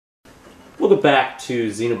Welcome back to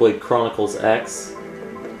Xenoblade Chronicles X.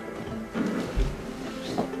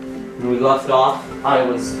 When we left off, I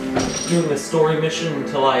was doing the story mission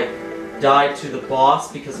until I died to the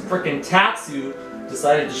boss because frickin' Tatsu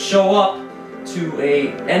decided to show up to a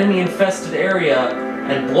enemy-infested area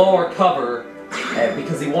and blow our cover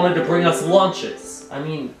because he wanted to bring us lunches. I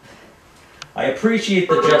mean, I appreciate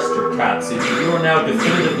the gesture, Tatsu, but you are now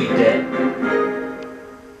definitively dead.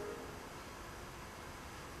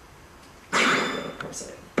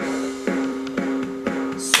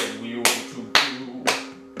 So we want to do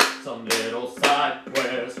some little side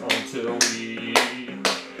quests until we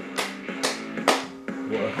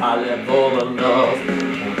were high level enough.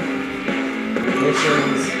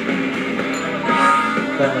 Missions.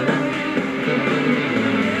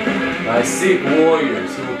 I seek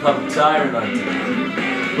warriors who will come tyrant unto me.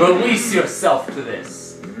 Release yourself to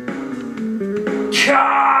this.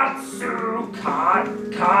 Katsu!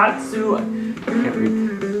 Katsu! I can't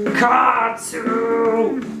read. Katsu!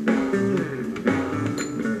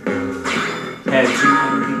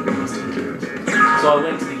 So I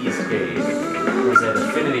went to the East Cave. There's an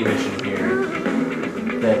affinity mission here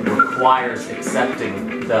that requires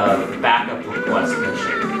accepting the backup request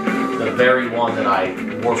mission. The very one that I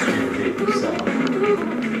worked you to do, so...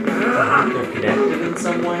 they're connected in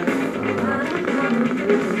some way?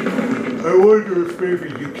 I wonder if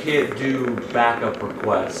maybe you can't do backup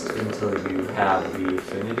request until you have the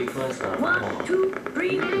affinity quest. One, two,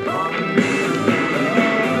 three,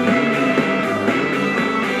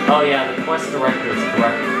 oh yeah, the quest director is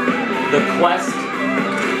correct. The quest...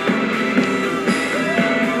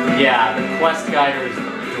 yeah, the quest guider is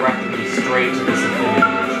directing me straight to this affinity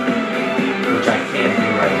mission, which I can't do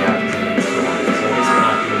right now because I'm in the story, so I guess we're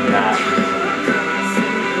not doing that.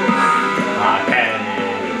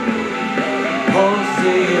 I'll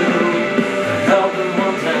see you, help in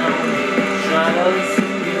one town, shine a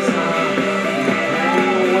city sun,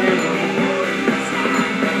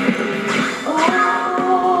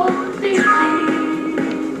 oh, baby,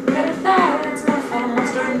 better that's my phone,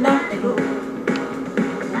 monster not to go.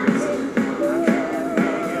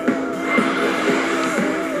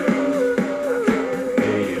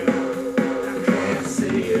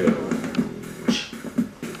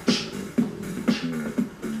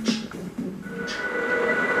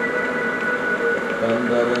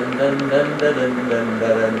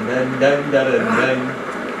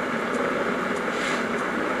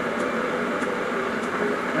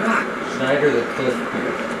 Schneider the Cliff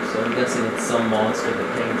here. So I'm guessing it's some monster that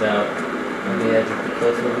hangs out on the edge of the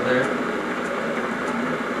cliff over there.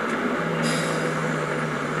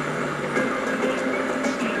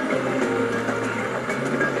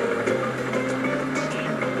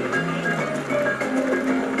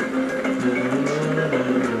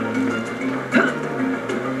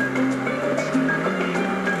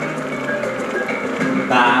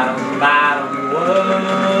 Bottom, bottom, whoa.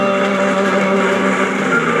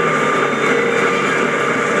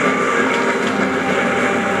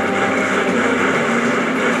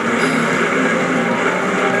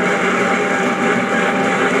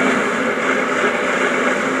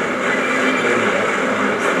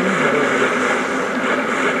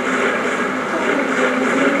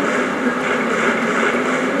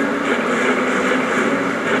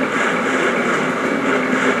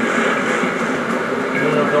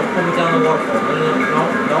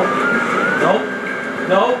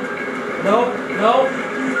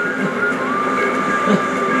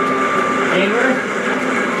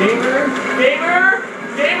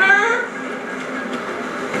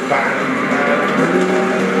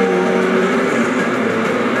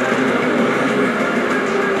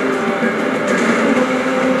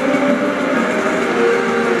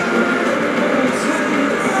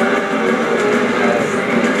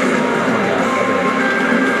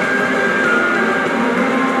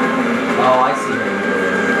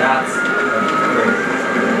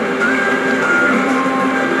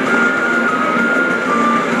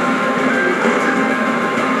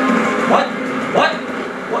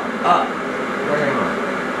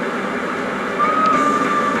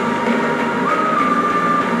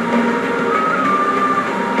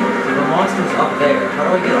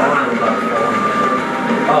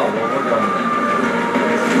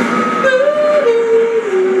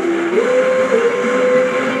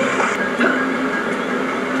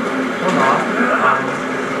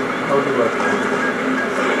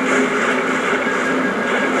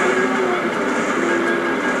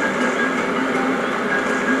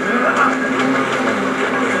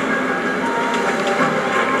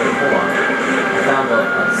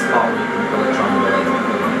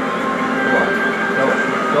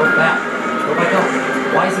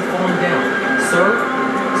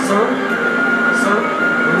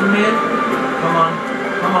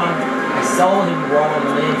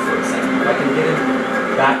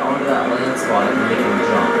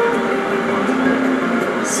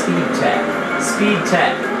 tech. Speed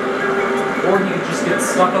tech. Or he could just get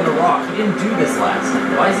stuck on the rock. He didn't do this last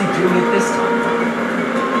time. Why is he doing it this time?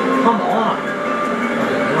 Come on.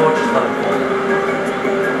 Okay, you know what? Just let him fall down.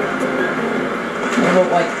 I don't know,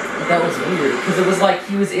 like, that was weird. Because it was like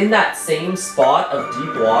he was in that same spot of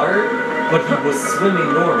deep water, but he was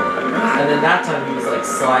swimming normally. And then that time he was like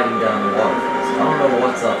sliding down the waterfall. So I don't know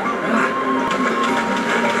what's up.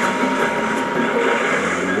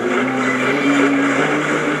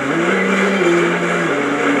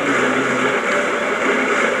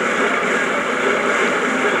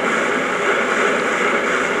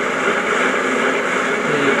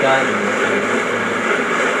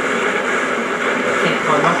 I can't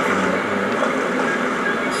climb up from there.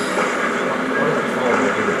 What is the fall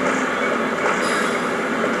over here?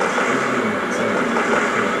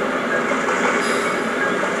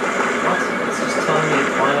 What? It's just telling me to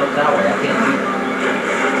climb up that way. I can't do that.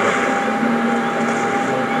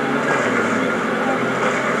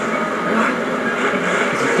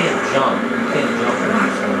 Because you can't jump. You can't jump from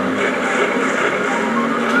this one.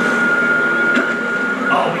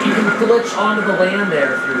 Oh, you can glitch onto the land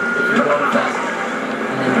there if you're going fast.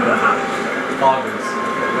 And then you go foggers.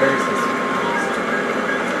 Where is this?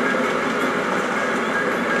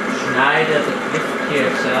 Schneider the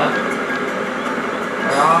Cliffkircher.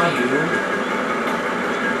 Where are you?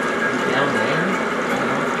 Down there?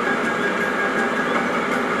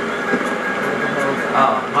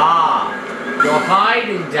 Aha! You're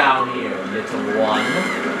hiding down here, little one.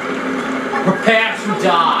 Prepare to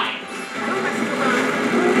die!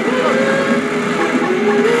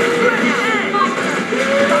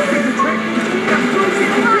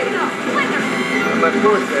 My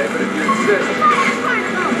forte, but if you insist.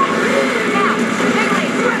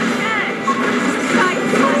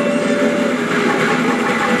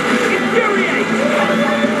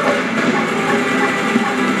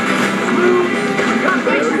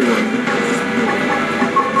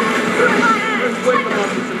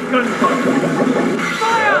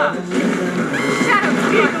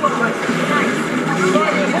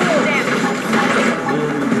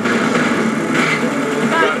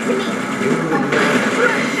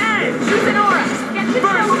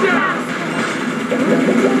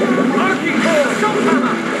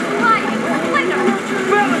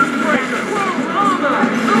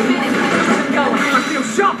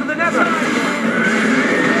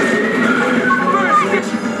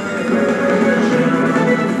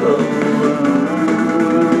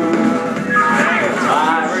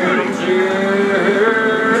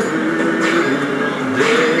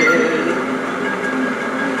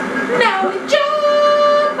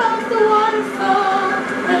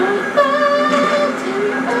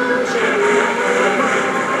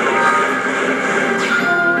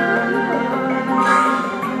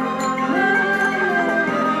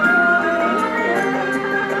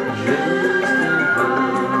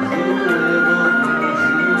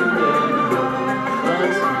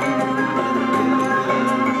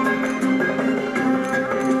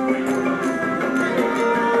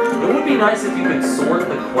 Nice if you could sort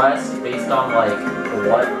the quest based on like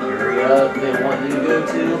what area they want you to go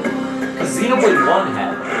to. Because Xenoblade 1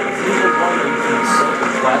 had Xenoblade 1 where you can sort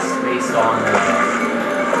the quest based on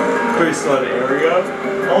area.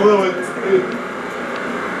 Although oh,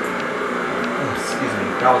 excuse me,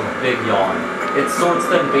 that was a big yawn. It sorts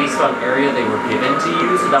them based on area they were given to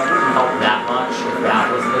you, so that wouldn't help that much if that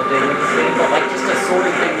was the thing of this game. But like just a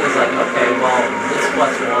sorting thing is like, okay, well, this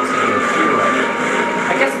quest wants you to go here right now.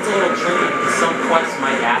 I guess it's a little tricky because some quests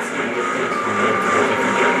might ask you to get things from multiple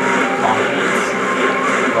different continents,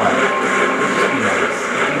 but it would just be nice.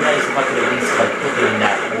 It'd be nice if I could at least like put it in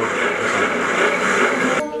that order or something.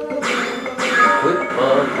 Quick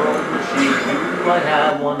bug from the sheet, do I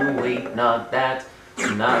have one? Wait, not that.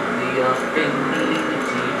 Not the affinity to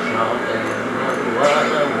teach on and what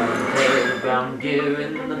I won't tell ground gear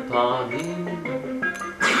in the party.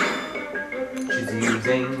 She's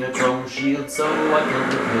using a chrome shield so I can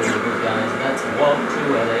kill the guys that's walked to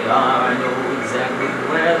where they are. I know exactly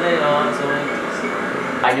where they are, so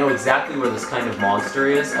I know exactly where this kind of monster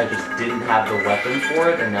is. I just didn't have the weapon for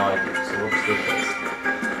it, and now I do, so we'll just replace it.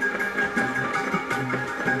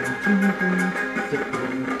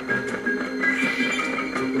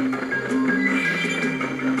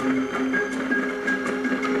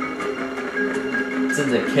 It's in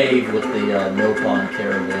the cave with the Nopon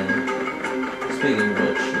caravan. Speaking of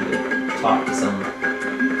which, we could talk to some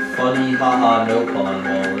funny haha Nopon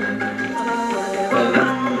while we're in here.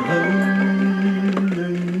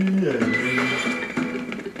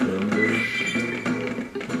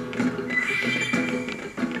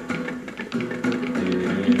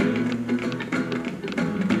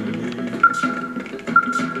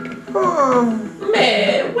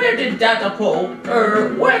 Man, where did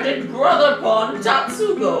where did Brother Pawn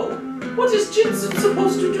Tatsu go? What is Jinsun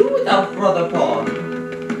supposed to do without Brother Pawn?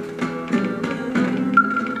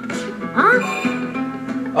 Huh?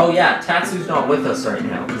 Oh yeah, Tatsu's not with us right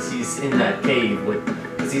now, because he's in that cave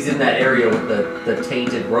because he's in that area with the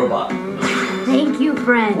tainted robot. Thank you,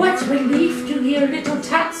 friend. What relief to hear little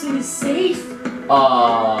Tatsu is safe.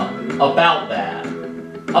 About that.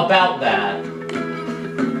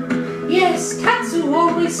 Yes, Tatsu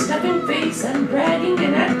always stuffing face and bragging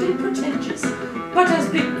and acting pretentious. But as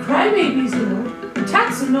big crybabies know,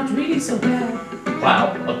 Tatsu not really so bad.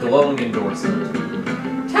 Wow, a glowing endorsement.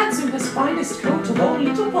 Tatsu has finest coat of all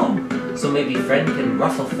Little Pond, so maybe friend can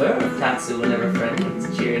ruffle fur of Tatsu whenever friend needs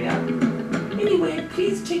cheering up. Anyway,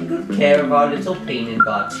 please take good care of our little pain in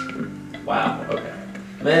butt. Wow, okay.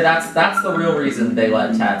 Man, that's the real reason they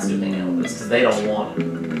let Tatsu hang out with us, because they don't want it.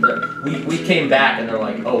 We came back and they're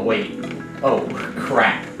like, oh wait, oh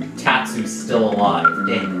crap, Tatsu's still alive,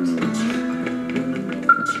 damn it.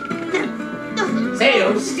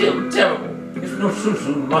 Sales still terrible. If no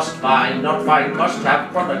Susu must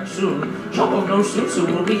have product soon, shop of no Susu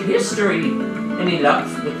will be history. Any luck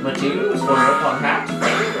with materials for work on hat?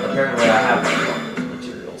 Apparently I have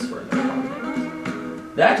materials for work on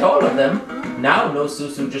hat. That all of them. Now no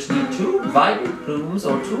Susu just need 2 vibrant plumes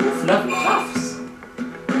or 2 fluffy tufts.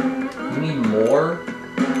 You need more?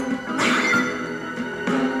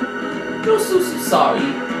 No Susu,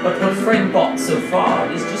 sorry, but what friend bought so far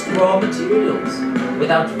is just raw materials.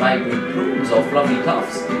 Without vibrant plumes or fluffy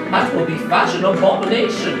tufts, that will be fashion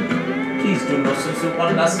abomination. Please do no Susu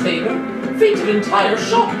one last favor. Fate of entire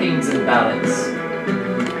shop hangs in balance.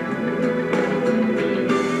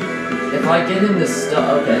 If I get in this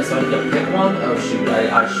stuff, okay, so I need to pick one. Oh shoot,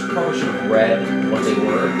 I probably should have read what they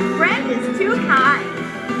were. Friend is too kind.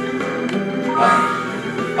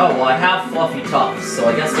 Oh, well I have fluffy tufts, so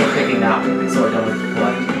I guess we're picking that one, so I don't have to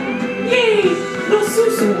collect. Yay! No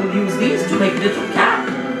Susu will use these to make little cap.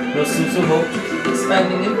 No Susu hope to keep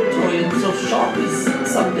expanding inventory until shop is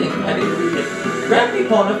something. I didn't read it. Grandpy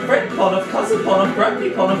Pon of Friend Pon of Cousin Pon of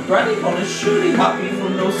Grandpy Pon of Granny Pon is surely happy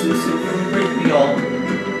from no Susu from great beyond.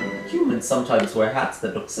 Humans sometimes wear hats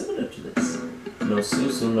that look similar to this. No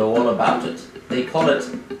Susu know all about it. They call it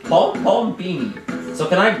Pom Pom Beanie. So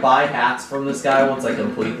can I buy hats from this guy once I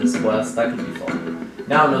complete this quest? That could be fun.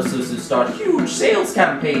 Now No Susu start huge sales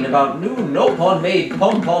campaign about new no-pon made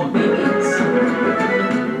Pom Pom Beanies.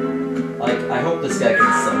 Like, I hope this guy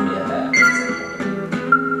can sell me a hat.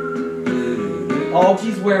 Oh,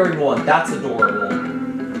 he's wearing one. That's adorable.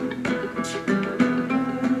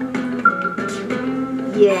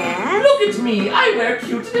 Yes? Look at me! I wear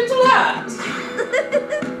cute little hat!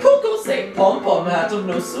 Coco say Pom Pom hat of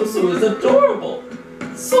No Susu is adorable!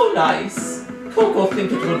 So nice! Coco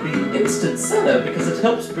think it would be instant seller because it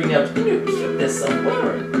helps bring out inner cuteness of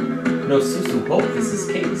wearing. No Susu hope this is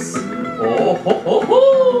case. Oh ho ho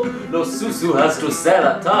ho! No Susu has to sell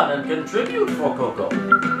a ton and contribute for Coco.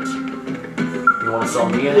 You want to sell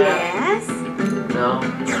me a hat? Yes? No?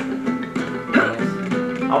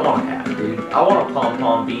 I want a hat, dude. I want a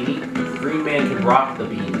pom-pom beanie. Green Man can rock the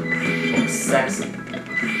beanie. Looks sexy.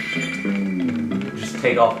 Just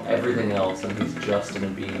take off everything else and he's just in a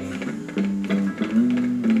beanie.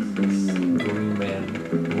 Green Man.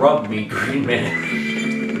 Rub me, Green Man.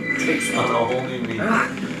 Takes on a whole new meaning.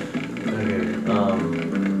 Okay,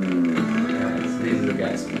 alright, so these are the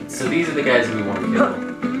guys. So these are the guys we want to kill.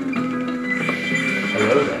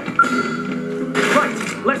 Hello there. Right,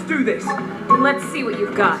 let's do this. Let's see what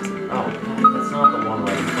you've got. Oh, that's not the one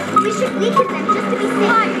right in front of me. We should weaken them just to be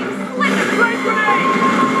safe. Flame grenade!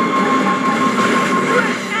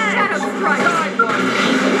 Shadow strike! Sideways!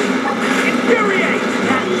 Infuriate!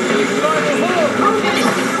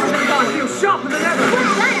 I feel sharper than ever!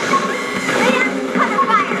 Lay out cover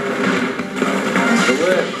fire. So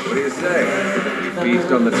what do you say? Feast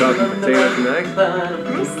on the top of potato tonight? I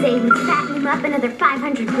say we fatten him up another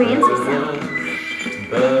 500 grams or so.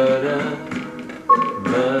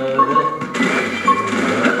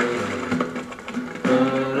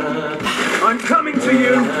 I'm coming to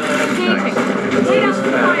you! Engaging. Lay down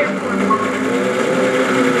some fire for me.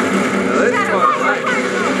 Now this Shadow one's fire! right.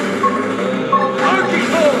 Archie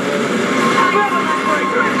Hole! Balance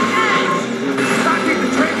breaker! Stocking the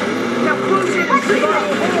trick! Now close in and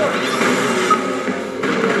survival horde!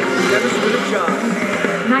 Never stood a job.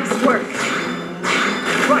 Nice work.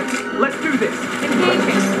 Right, let's do this!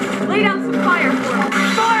 Engaging. Lay down some fire for me.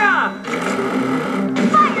 Fire!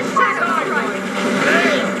 Shadow strike!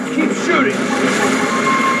 Hey, keep shooting!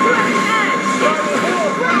 Survival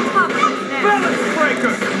horde! Cover now. Balance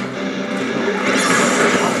breaker!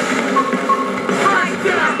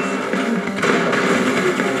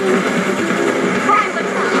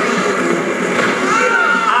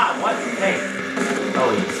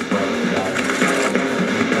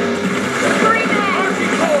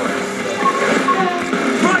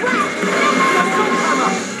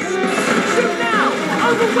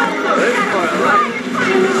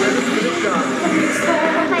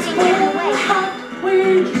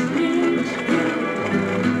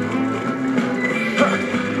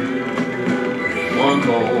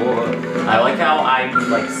 more. I like how I'm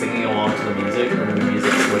like singing along to the music, and then the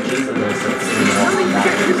music switches, and then I start singing along to that.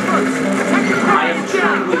 I am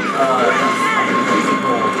truly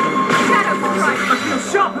musical. Shadow strike! I feel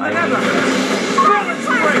sharper than ever! Balance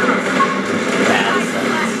breaker! Bad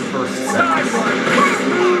sentence. First Side sentence. one!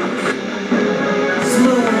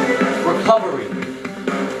 Smooth recovery.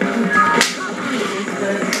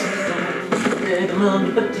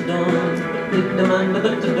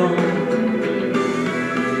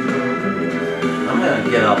 I'm gonna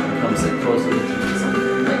get up and come sit closer to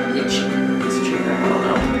this chair. I don't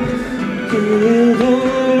know.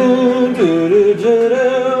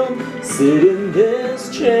 Sit in this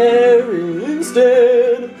chair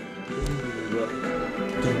instead.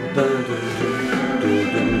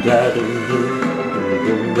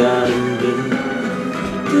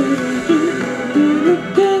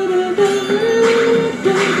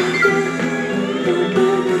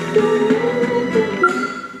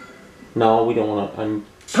 No, we don't want to. I'm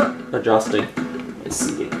adjusting my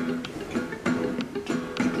seating.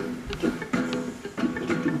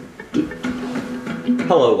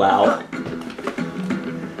 Hello, WoW.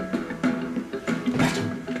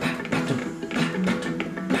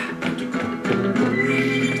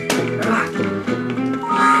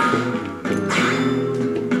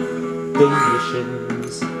 The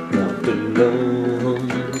missions, not alone,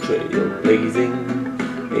 trail blazing,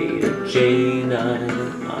 Ada J9,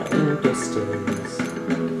 Iron Dusters.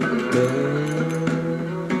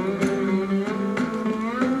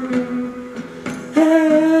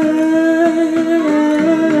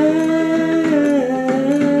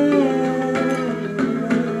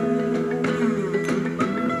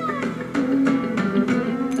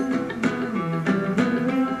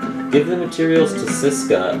 Give the materials to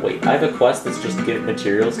Siska. Wait, I have a quest that's just give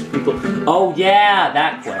materials to people. Oh yeah,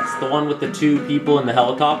 that quest. The one with the two people in the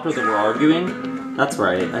helicopter that were arguing. That's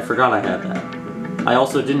right, I forgot I had that. I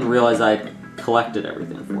also didn't realize I collected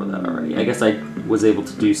everything for that already. I guess I was able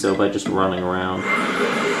to do so by just running around.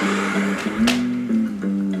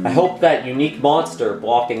 I hope that unique monster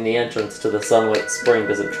blocking the entrance to the Sunlit Spring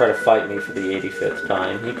doesn't try to fight me for the 85th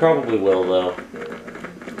time. He probably will, though.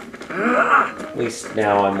 At least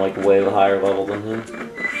now I'm like way higher level than him.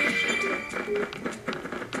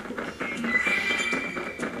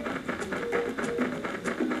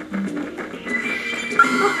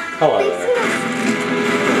 Hello there.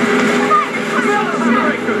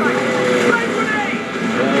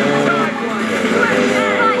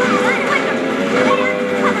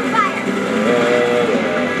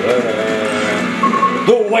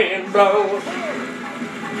 The wind blows.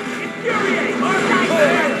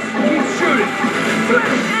 Keep shooting!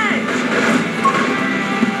 Flash edge!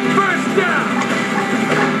 First down!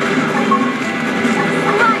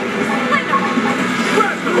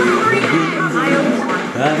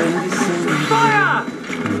 Fire!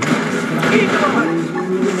 Eagle eye!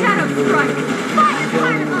 Shadow strike!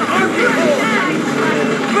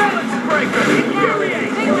 Balance breaker!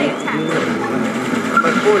 Infuriate! Melee attack!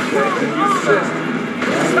 Unfortunate, you insist.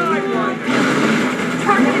 Side one!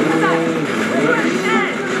 Target in sight! Flash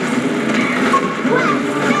edge!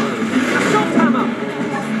 Assault hammer!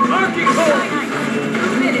 Arcing hold!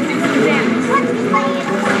 Spin and do some damage!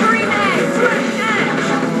 Scream egg! Flash edge!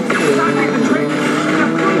 Stopping the train! Now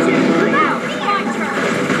cruising! Now, my turn!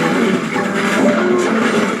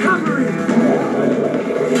 Recovery!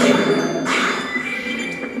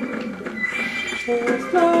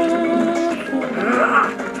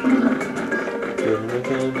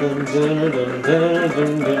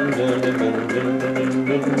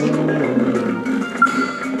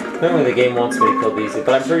 Apparently the game wants me to kill these, but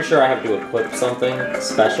I'm pretty sure I have to equip something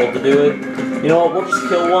special to do it. You know what, we'll just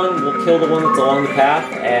kill one, we'll kill the one that's along the path,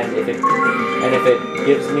 and if it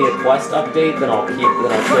gives me a quest update, then I'll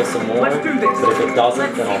kill some more. Let's do this. But if it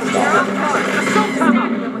doesn't, then I'll stop. Assault hammer!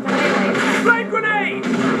 With a melee attack! Flame grenade!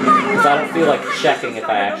 Because I don't feel like checking if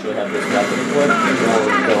I actually have this weapon equipped, or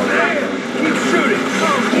going Keep shooting!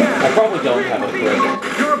 Oh, yeah! I probably don't have it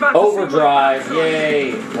equipped. You're about to Overdrive,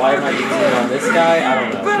 yay! Why am I using it on this guy? I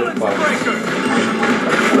don't know. Good Balance question. breaker!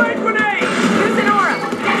 Flame grenade! Use an aura!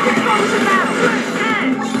 Get control to battle! Flash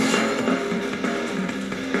edge!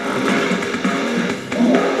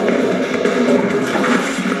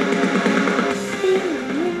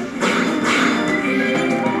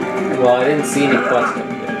 Well, I didn't see any quest updates.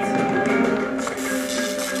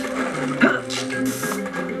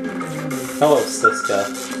 Hello, Siska.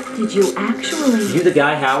 Did you actually? You the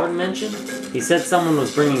guy Howard mentioned? He said someone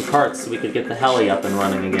was bringing parts so we could get the heli up and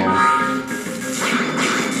running again.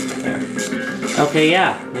 There. Okay,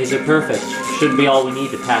 yeah, these are perfect. should be all we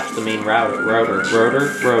need to patch the main rotor,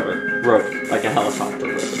 like a helicopter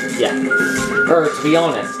rotor. Yeah. Or, to be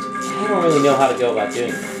honest, I don't really know how to go about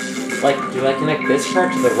doing this. Like, do I connect this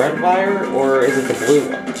part to the red wire, or is it the blue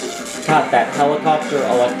one? God, that helicopter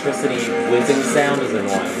electricity whizzing sound is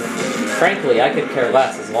annoying. Frankly, I could care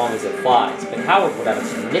less as long as it flies, but Howard would have a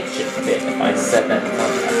conniption fit if I said that in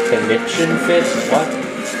front of him. Conniption fit? What?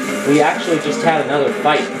 We actually just had another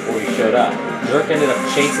fight before you showed up. Jerk ended up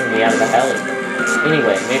chasing me out of the heli.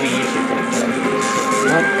 Anyway, maybe you should take it.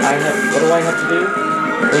 What do I have to do?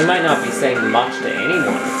 We might not be saying much to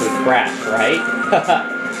anyone if we crash, right?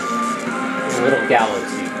 A little gallows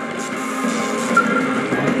view.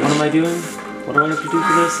 What am I doing? What do I have to do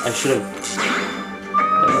for this? I should have...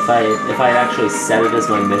 If I actually set it as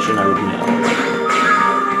my mission, I would know.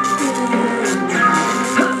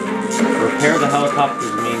 Repair the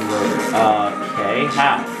helicopter's main rotor. Okay,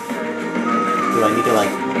 how? Do I need to,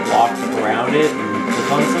 like, walk around it and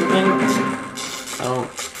click on something? I don't...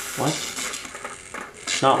 What?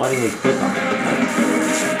 It's not letting me click on it.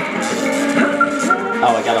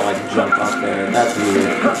 Oh, I gotta, like, jump up there. That's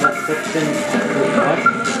weird. What?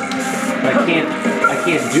 I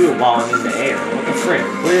can't do it while I'm in the air. What the frick?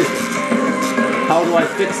 What is this? How do I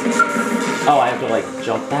fix it? Oh, I have to, like,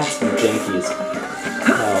 jump. That's the jankies.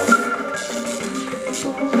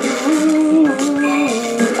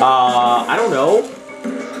 I don't know.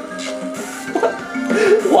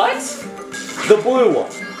 What? The blue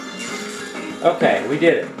one. Okay, we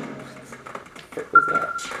did it. What the frick was that?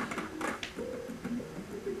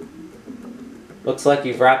 Looks like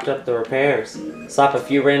you've wrapped up the repairs. Slap a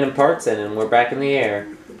few random parts in and we're back in the air.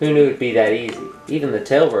 Who knew it'd be that easy? Even the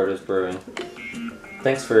tail rotor's brewing.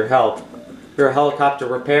 Thanks for your help. You're a helicopter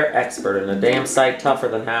repair expert and a damn sight tougher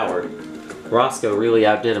than Howard. Roscoe really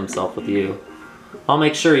outdid himself with you. I'll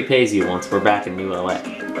make sure he pays you once we're back in New LA.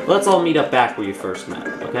 Let's all meet up back where you first met,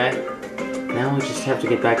 okay? Now we just have to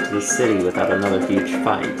get back to the city without another huge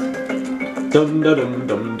fight. Dum da dum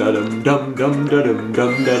dum da dum dum dum da dum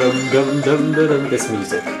dum da dum dum dum da dum. This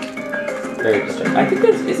music. Very distracting. I think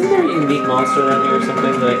isn't there a unique monster down here or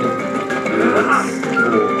something that I can do that's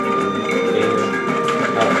cool?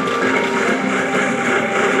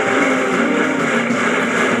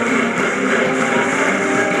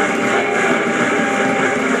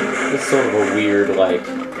 This is sort of a weird, like,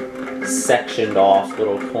 sectioned off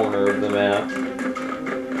little corner of the map.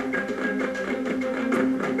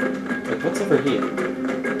 Like, what's over here?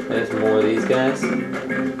 There's more of these guys. A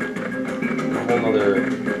whole other...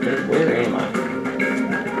 Where am I?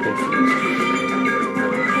 Confused.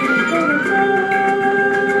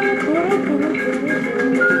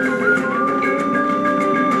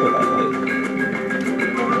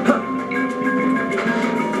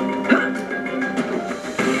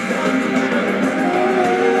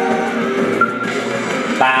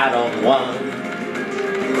 Battle one.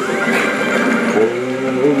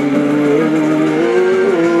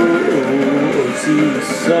 See the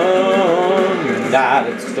sun,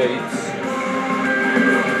 United States.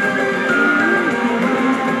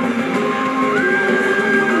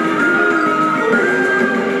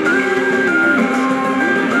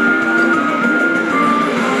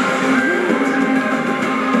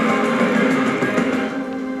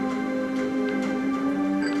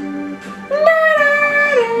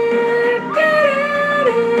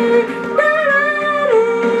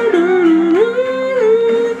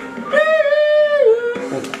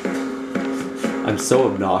 I'm so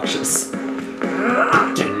obnoxious.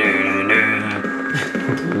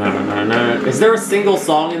 Is there a single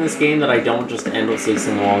song in this game that I don't just endlessly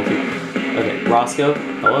sing along to? Okay, Roscoe,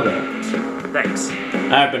 hello there. Thanks.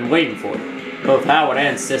 I've been waiting for you. Both Howard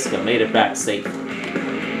and Siska made it back safe.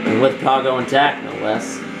 And with cargo intact, no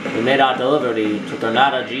less. We made our delivery to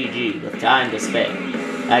Granada GG with time to spare.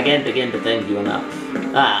 I can't begin to thank you enough.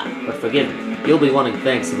 Ah, but forgive me, you'll be wanting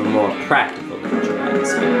thanks of a more practical nature, I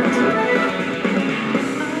expect.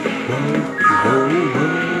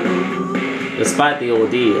 Despite the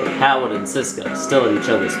ordeal, Howard and Siska still at each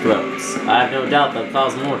other's throats. I have no doubt they'll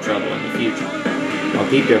cause more trouble in the future. I'll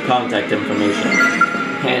keep your contact information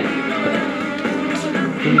handy.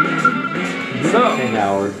 So, Hey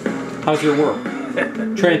Howard, how's your work?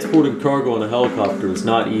 Transporting cargo on a helicopter is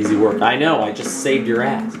not easy work. I know, I just saved your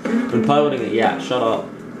ass. When piloting it, yeah, shut up.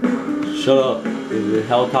 Shut up. The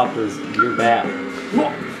helicopter's, you're bad.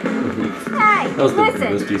 Hey, That was the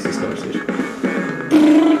listen. most juicy conversation.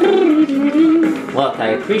 Look, I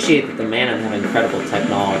appreciate that the Manon have incredible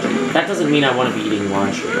technology. That doesn't mean I want to be eating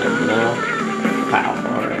lunch with them, you know? Wow,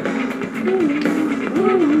 alright.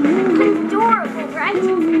 Adorable, right?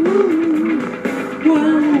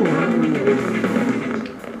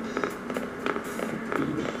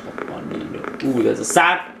 Ooh, there's a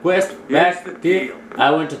side quest back here.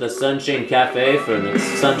 I went to the Sunshine Cafe for an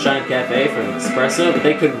espresso, but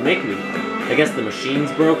they couldn't make me one. I guess the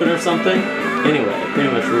machine's broken or something. Anyway, I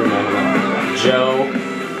pretty much ruined my life. Joe.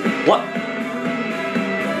 What?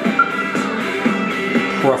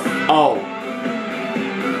 Oh.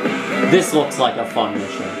 This looks like a fun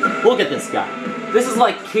mission. Look at this guy. This is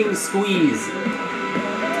like King Squeeze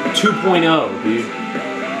 2.0, dude.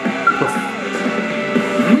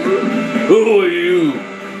 Who are you?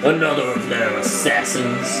 Another of their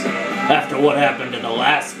assassins? After what happened to the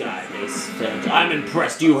last guy, they said, I'm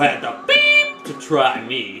impressed you had the beep to try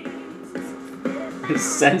me.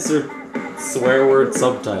 Censored swear word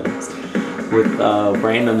subtitles with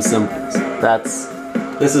random symbols.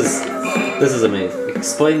 This is amazing.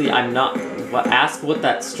 Explain the ask what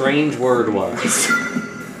that strange word was.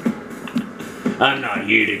 I'm not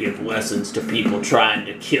here to give lessons to people trying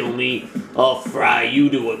to kill me. I'll fry you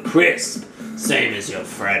to a crisp, same as your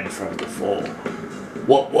friend from before.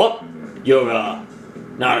 What? You're,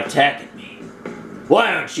 not attacking me.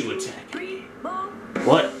 Why aren't you attacking me?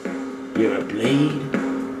 What? You're a blade?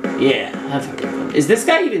 Yeah, I've heard of him. Is this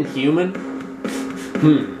guy even human?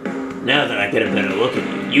 Now that I get a better look at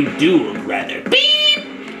you, you do look rather beep!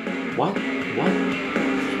 What?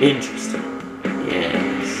 Interesting.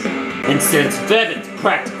 Yes. And since Bevan's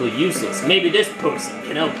practically useless, maybe this person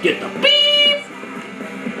can help get the beep!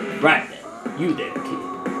 Right then, you there,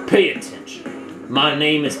 kid. Pay attention. My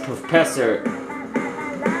name is Professor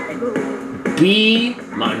B.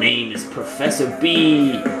 My name is Professor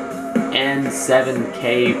B.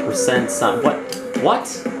 N7K% son. What?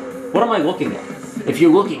 What am I looking at? If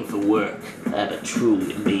you're looking for work, I have a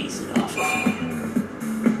truly amazing offer for you.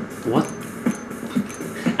 What?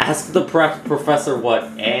 Ask the professor what,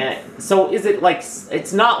 and so is it like,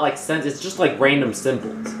 it's not like it's just like random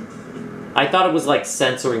symbols. I thought it was like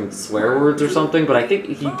censoring swear words or something, but I think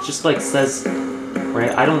he just like says,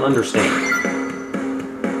 right? I don't understand.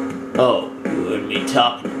 Oh, you heard me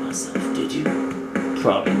talking to myself, did you?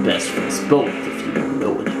 Probably best for us both if you don't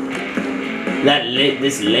know it.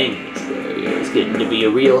 This language barrier is getting to be a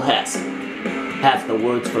real hassle. Half the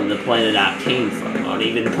words from the planet I came from aren't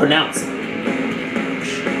even pronounceable.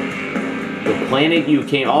 The planet you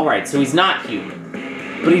came... Alright, so he's not human.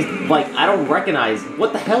 But he's, like, I don't recognize...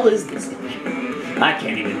 What the hell is this guy? I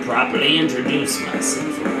can't even properly introduce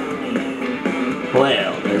myself around here.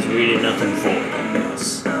 Well, there's really nothing for it, I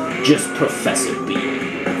guess. Just Professor B will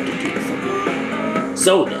have to do for me.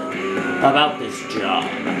 So then, about this job.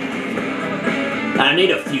 I need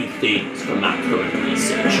a few things for my current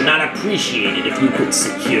research, and I'd appreciate it if you could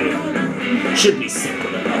secure them. Should be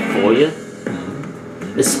simple enough for you.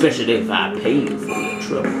 Especially if I pay you for your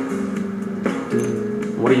trouble.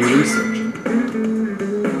 What are you researching?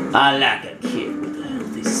 I like a kid with a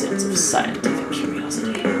healthy sense of scientific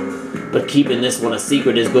curiosity. But keeping this one a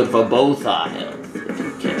secret is good for both our health, if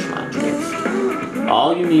you catch my drift.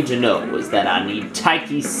 All you need to know is that I need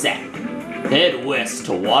Taiki Sack. Head west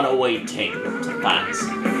to Waterway Tangle to find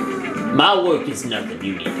some. My work is nothing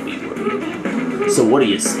you need to be worried about. So what do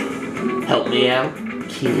you say? Help me out,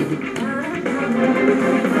 kid?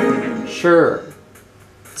 Sure.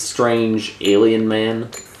 Strange alien man.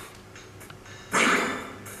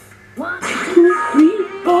 1, 2, 3,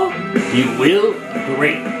 4. You will?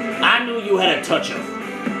 Great. I knew you had a touch of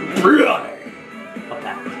brother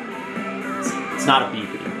about it. It's not a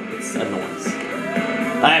beeping, it's a noise.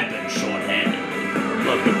 I've been short-handed,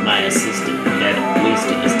 but with my assistant never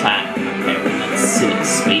wasting his time repairing that silly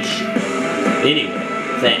spaceship. Anyway,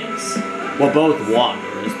 thanks. We're both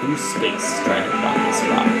wanderers through space trying to find this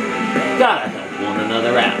rock. Gotta help one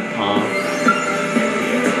another out, huh?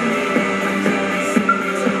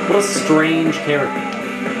 What a strange character.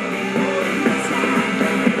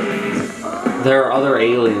 There are other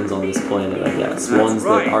aliens on this planet, I guess. Ones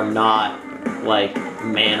that are not, like,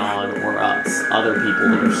 Manon or us. Other people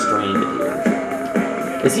that are stranded here.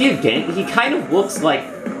 Is he a gang? He kind of looks like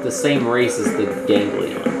the same race as the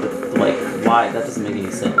ganglion, but, like, why? That doesn't make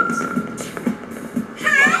any sense.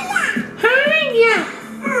 Hiya!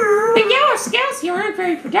 The yellow scouts here aren't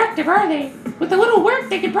very productive, are they? With a little work,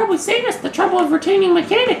 they could probably save us the trouble of retaining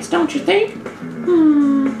mechanics, don't you think?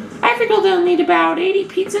 I figure they'll need about 80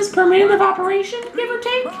 pizzas per minute of operation, give or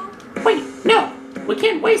take. Wait, no. We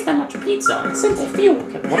can't waste that much pizza on simple fuel.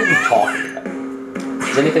 What are you talking about?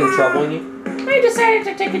 Is anything troubling you? I decided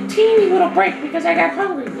to take a teeny little break because I got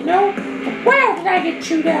hungry, you know? But wow, did I get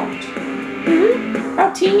chewed out.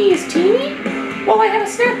 How teeny is teeny? Well, I had a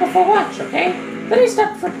snack before lunch, okay? Then I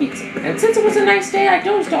stopped for pizza. And since it was a nice day, I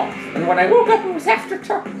dozed off. And when I woke up, it was after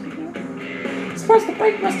dark. I suppose the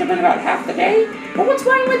break must have been about half the day. But what's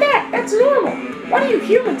wrong with that? That's normal. Why do you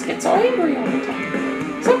humans get so angry all the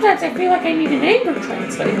time? Sometimes I feel like I need an anger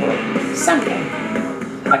translator. Someday.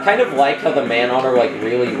 I kind of like how the Man-On are like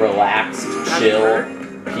really relaxed, chill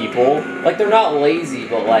people. Like they're not lazy,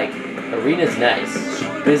 but like Arena's nice.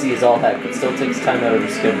 She's busy as all heck, but still takes time out of her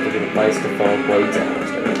schedule to get advice to follow Blade's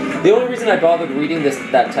hours. The only reason I bothered reading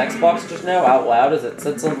that text box just now out loud is it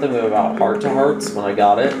said something about heart-to-hearts when I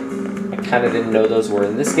got it. I kind of didn't know those were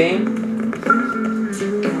in this game.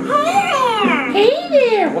 Hey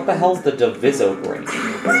there! What the hell's the divisogram?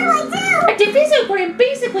 What do I do? A divisogram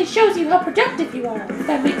basically shows you how productive you are, if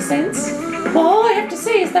that makes sense. Well, all I have to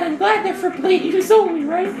say is that I'm glad they're for blade use only,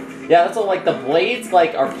 right? Yeah, that's all, like, the blades,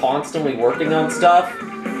 like, are constantly working on stuff,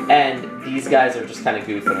 and these guys are just kind of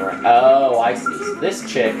goofing around. Oh, I see. So this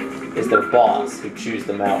chick is their boss, who chews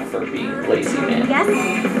them out for being lazy man. Yes?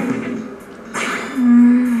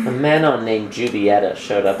 A man named Julietta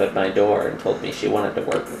showed up at my door and told me she wanted to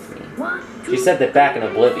work with me. She said that back in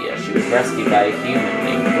Oblivia, she was rescued by a human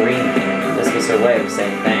named Green Man, and this was her way of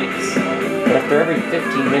saying thanks. But after every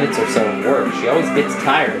 15 minutes or so of work, she always gets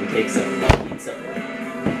tired and takes a pizza break.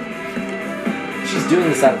 She's doing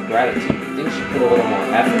this out of gratitude. I think she put a little more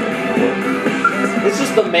effort into work. It's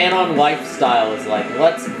just the Man-On lifestyle is like,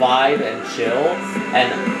 let's vibe and chill,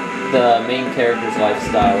 and the main character's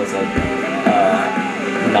lifestyle is like,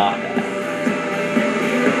 not that.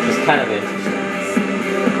 Just kind of interesting.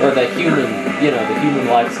 Or the human, the human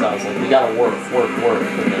lifestyle is like, we gotta work,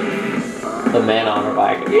 and then the Man-On are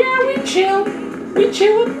like, Yeah, we chill. We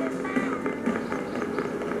chill.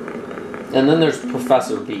 and then there's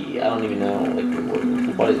Professor B. I don't even know, like,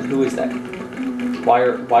 who is that? Why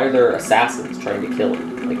are there assassins trying to kill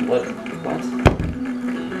him? Like, what?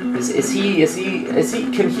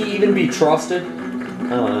 Can he even be trusted? I don't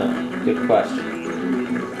know. Good question.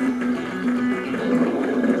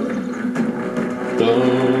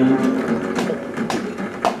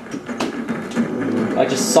 I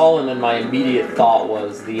just saw him and my immediate thought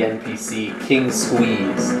was the NPC King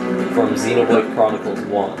Squeeze from Xenoblade Chronicles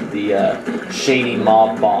 1, the shady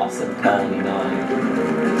mob boss in Colony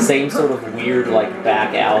 9. Same sort of weird, like,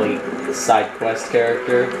 back alley side quest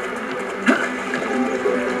character.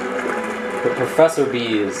 But Professor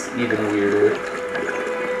B is even weirder.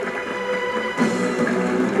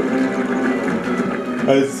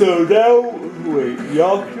 And so now, wait,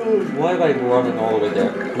 Noctulam's, why am I running all the way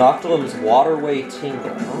there? Noctulam's Waterway Tingle.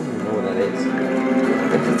 I don't even know what that is. I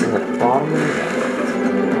think it's in the bottom of the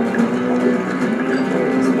Where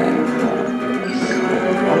is that?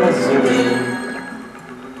 I'm gonna zoom in.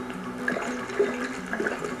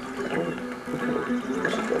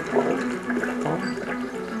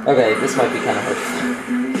 Okay, this might be kind of hard.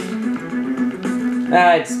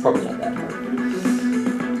 It's probably not that hard.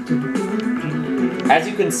 As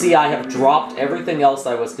you can see, I have dropped everything else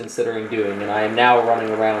I was considering doing, and I am now running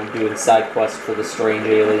around doing side quests for the strange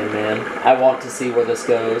alien man. I want to see where this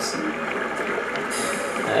goes.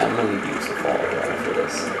 Yeah, I'm gonna use the fall for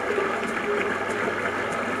this.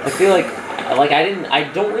 I feel like I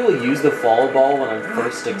don't really use the follow ball when I'm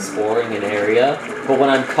first exploring an area, but when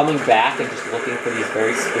I'm coming back and just looking for these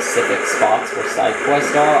very specific spots where side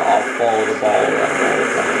quests are, I'll follow the ball around all the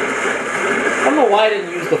time. I don't know why I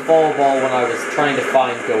didn't use the follow ball when I was trying to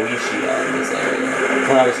find Goetia in this area.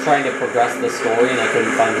 When I was trying to progress the story and I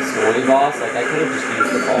couldn't find the story boss, like I could have just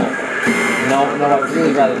used the follow ball. No, I'd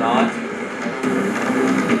really rather not.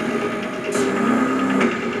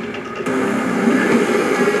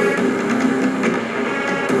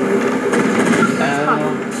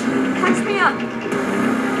 Catch me up.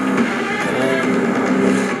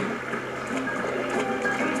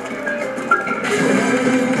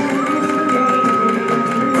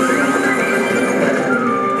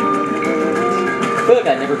 I feel like I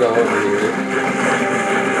never go over here.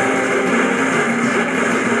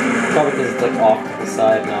 Probably because it's like off to the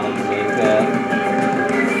side, not on the main path.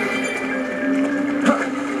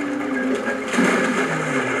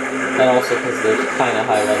 And also because there's kind of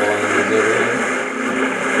high level enemies over here.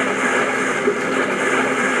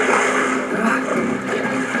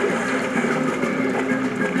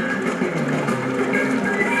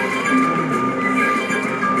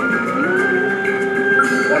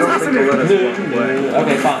 I don't think they'll let us walk away.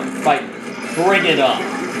 Okay, fine. Fight. Bring it up.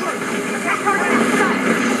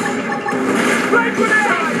 Right grenade!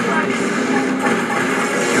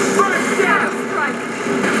 First down!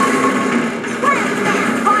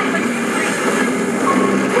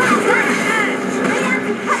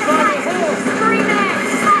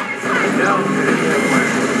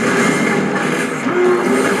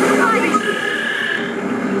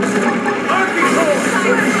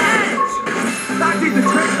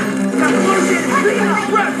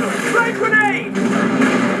 Right grenade!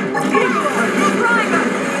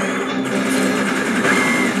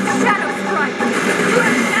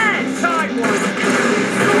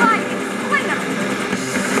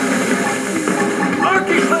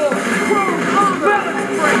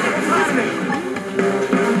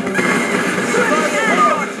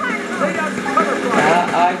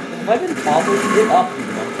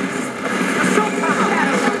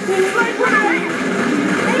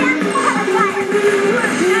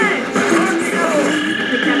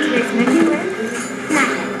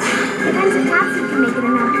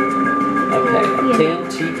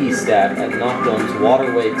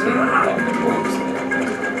 waterway tank. Oh, the works there.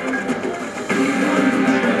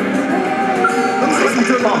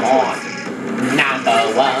 Come on. Number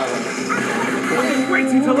one. I've been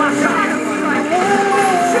waiting to lash out.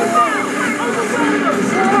 Shoot now! Overwhelm them!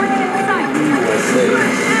 Let's see.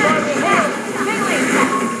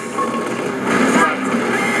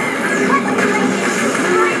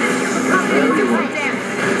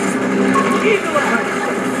 Eagle ahead!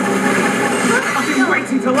 I've been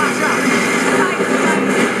waiting to lash out.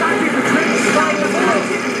 Back in the trench.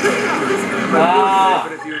 Ah.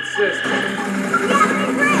 But if you insist.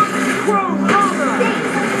 Chrome armor!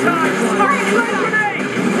 Time grenade!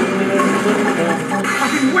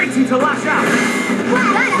 I've been waiting to lash out.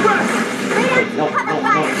 No.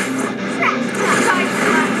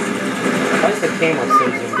 Why is the camera so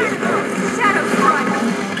zoomed in?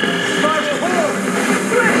 Spiral hole!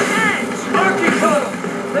 Split edge! Arcing hole!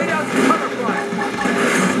 Lay down some cover fire!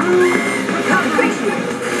 Recombination!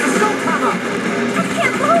 Assault hammer! I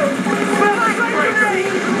can't move. Split grenade!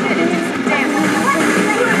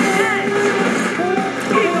 Split edge!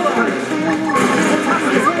 Eagle eye!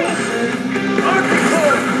 Arcing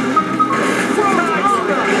hole!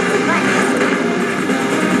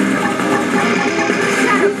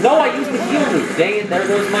 No, I used the heal move. Dang it, there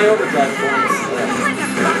goes my overdrive points.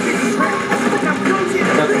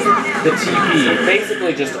 The TP,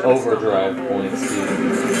 basically just overdrive points, dude.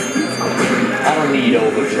 I don't need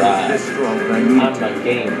overdrive. I'm a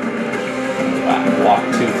game. Walk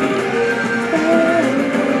 2 feet.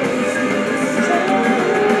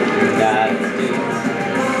 That's dudes.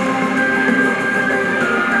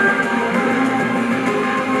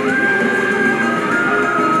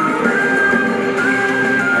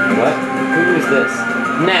 What? Who is this?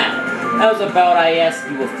 Now, how's about I ask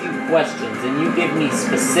you a few questions and you give me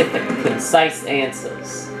specific, concise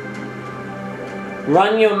answers?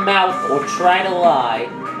 Run your mouth or try to lie,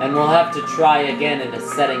 and we'll have to try again in a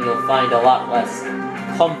setting you'll find a lot less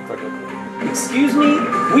comfortable. Excuse me?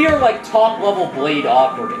 We are like top-level Blade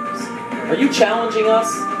operatives. Are you challenging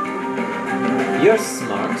us? You're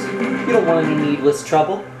smart. You don't want any needless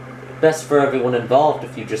trouble. Best for everyone involved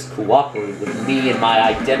if you just cooperate with me and my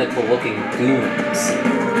identical-looking goons.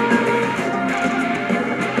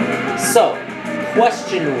 So,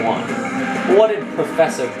 question 1. What did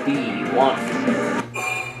Professor B want from me?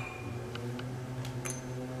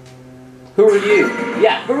 Who are you?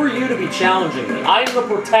 Yeah, who are you to be challenging me? I am the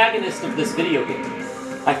protagonist of this video game.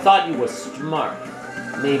 I thought you were smart.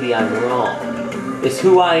 Maybe I'm wrong. Is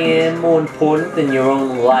who I am more important than your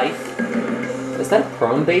own life? Is that a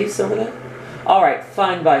prone base over there? Alright,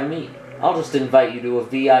 fine by me. I'll just invite you to a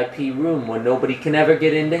VIP room where nobody can ever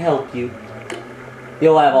get in to help you.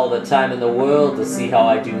 You'll have all the time in the world to see how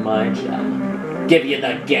I do my job. Give you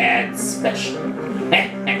the gag special.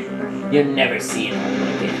 You'll never see it all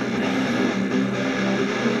again.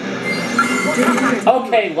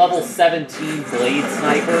 Okay, level 17 Blade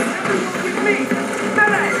Sniper.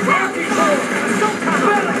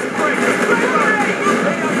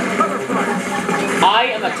 I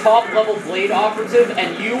am a top-level Blade operative,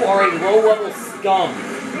 and you are a low-level scum.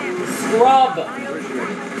 Scrub!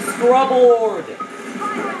 Scrubord!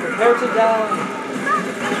 Prepare to die.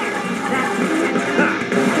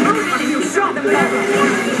 You shot them down!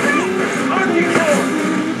 Arcing hole!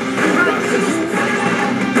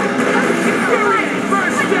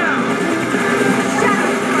 First down!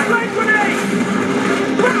 Light grenade!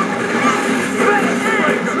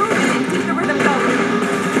 Keep the rhythm going!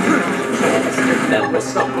 Then we're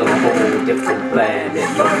stuck on a whole different planet.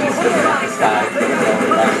 He's looking at the sky,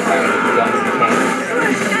 going around firing guns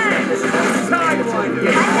and cannons.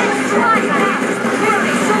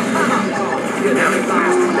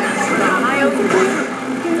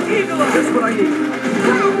 That's what I need.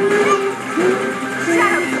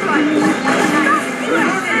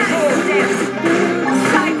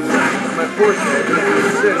 My fortune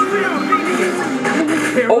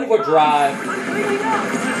Overdrive.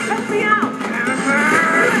 Help me out!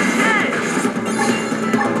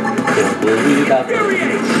 Don't worry about the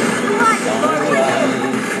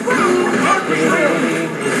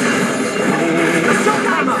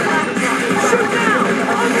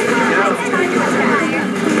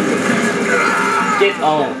Get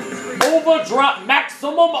on. Overdrive.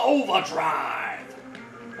 Maximum overdrive.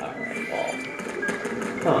 Alright, well.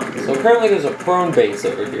 Huh. So apparently there's a prone base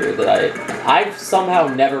over here that I've somehow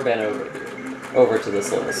never been over here. Over to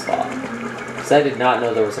this little spot. Because I did not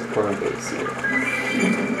know there was a prone base here.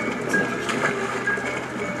 That's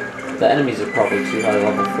interesting. The enemies are probably too high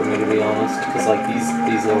level for me, to be honest. Because like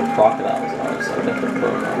these little crocodiles are, so I bet they're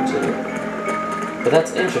prone now too. But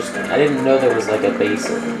that's interesting. I didn't know there was like a base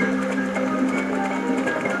over here.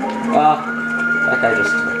 That guy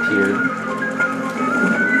just appeared.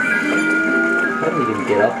 How do we even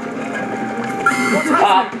get up there?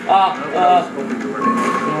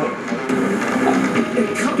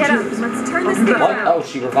 Get up. Let's turn this thing What? around. Oh,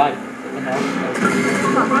 she revived me. What the hell?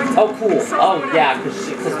 Oh, cool. Oh, yeah,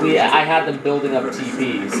 because I had them building up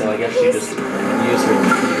TP, so I guess she just used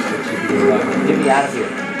her TP to revive me. Get me out of here.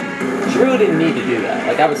 She really didn't need to do that.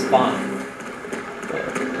 Like, I was fine. But,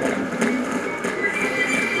 whatever.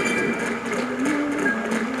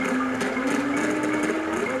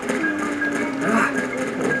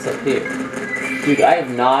 What's up here? Dude, I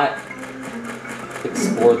have not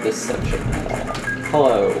explored this section at all.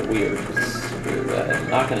 Hello, weird guy. I'm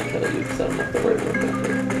not gonna kill you because I don't have the right weapon.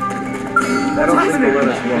 I don't think they'll let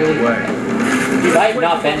us walk away. Dude, I have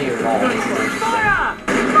not been here at all.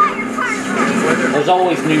 There's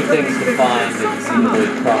always new things to find in Xenoblade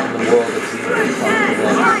in the world of Xenoblade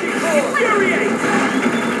Chronicles.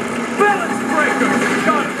 Balance breaker!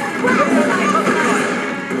 Got it!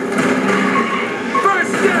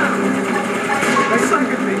 First down! They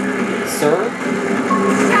second me. Sir?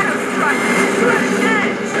 Shadow strike. Switch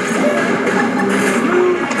edge.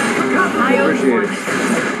 I own one.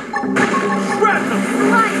 Grab them!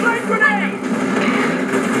 Light grenade.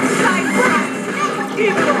 Side thrust.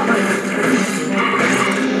 Keep it on!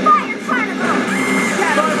 Fire carnival!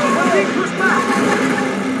 Shadow, push back!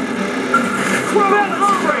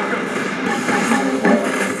 Balance breaker!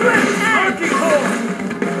 Switch edge. Arcing core!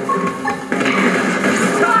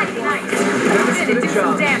 Body knife. Did do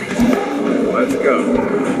some damage. Let's go.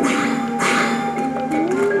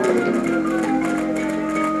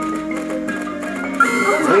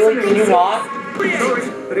 Really? Can you not? Sorry,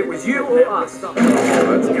 but it was you or us.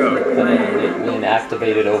 Let's go. Then we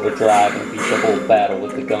activated overdrive and beat the whole battle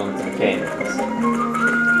with the guns and cannons.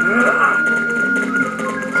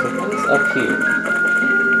 So what is up here?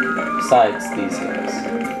 Besides these guys.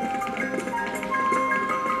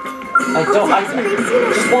 I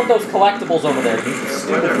just want those collectibles over there, you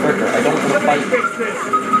stupid fricker. I don't want to fight you.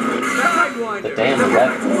 The damn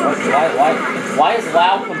weather. Why is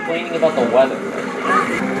Lau complaining about the weather?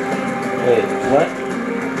 Wait, what?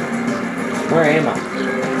 Where am I?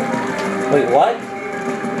 Wait, what?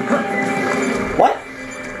 What?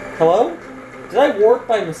 Hello? Did I warp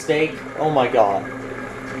by mistake? Oh my god.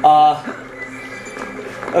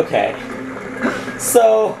 Okay.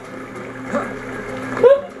 So...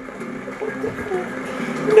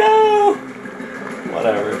 No!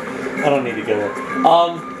 Whatever. I don't need to go there.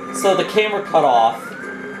 So the camera cut off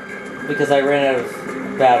because I ran out of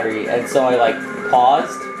battery, and so I, like,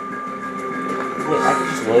 paused. Wait, I can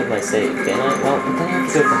just load my save, can I? Well, then I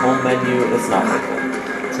have to go to the home menu. It's not worth it.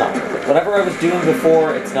 It's not worth it. Whatever I was doing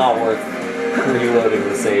before, it's not worth reloading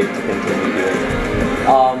the save to continue doing it.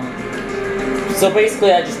 So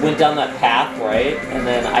basically I just went down that path, right? And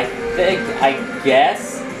then I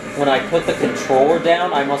guess, when I put the controller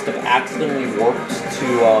down, I must have accidentally warped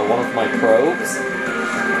to one of my probes.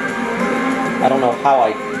 I don't know how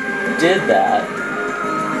I did that,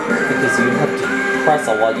 because you have to press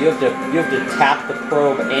a lot. You have to tap the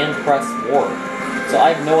probe and press warp. So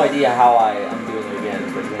I have no idea how I'm doing it again.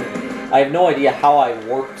 I have no idea how I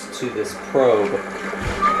warped to this probe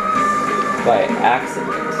by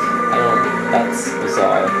accident. That's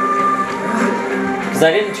bizarre. Because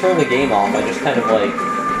I didn't turn the game off. I just kind of like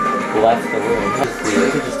left the room. I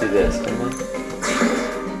could just do this, couldn't I?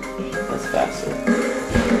 That's faster.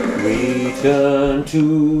 Return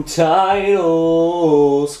to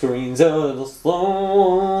title screens of the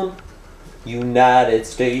throne, United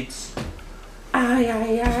States. Because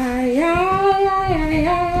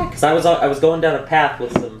I was going down a path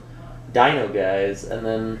with some dino guys, and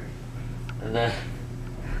then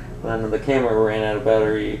the camera ran out of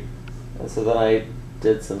battery, and so then I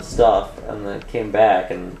did some stuff, and then came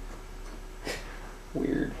back, and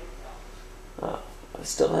weird. I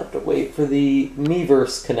still have to wait for the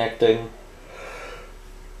Miiverse connecting.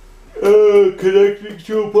 Connecting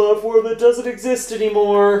to a platform that doesn't exist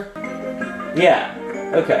anymore. Yeah,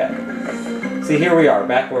 okay. See, here we are,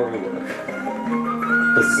 back where we were.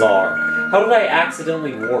 Bizarre. How did I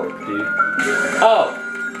accidentally warp, dude? Oh!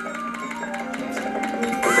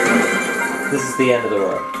 This is the end of the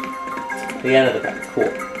road. The end of the path. Cool.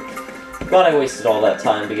 Glad I wasted all that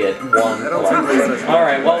time to get one collectible.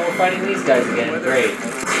 Alright, well, we're fighting these guys again. Great.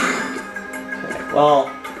 Okay, well,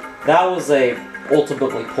 that was a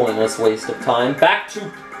ultimately pointless waste of time. Back to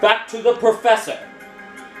the professor!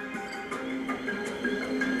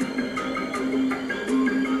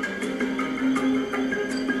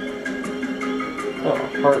 Oh,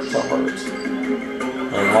 heart to heart.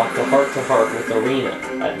 Unlock the heart to heart with Arena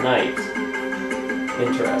at night.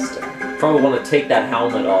 Interesting. Probably want to take that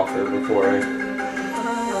helmet off her before I...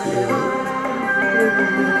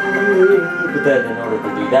 But then in order to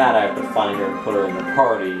do that, I have to find her and put her in the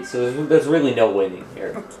party. So there's really no winning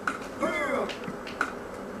here.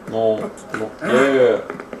 No. Yeah.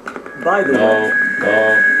 By the way,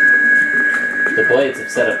 The Blades have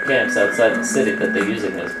set up camps outside the city that they're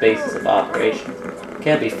using as bases of operations.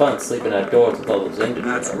 Can't be fun sleeping outdoors with all those injured.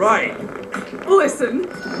 that's right. Listen.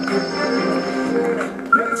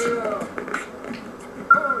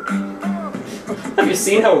 Have you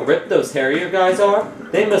seen how ripped those Harrier guys are?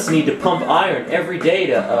 They must need to pump iron every day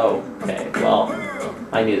to... Oh, okay, well,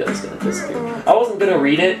 I knew that was going to disappear. I wasn't going to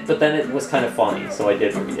read it, but then it was kind of funny, so I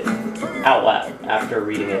did read it. Out loud, after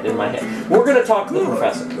reading it in my head. We're going to talk to the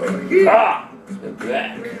professor. Ah! We're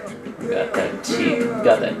back.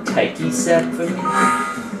 Got that taiki set for me?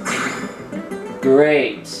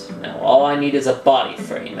 Great. Now all I need is a body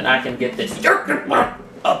frame, and I can get this up and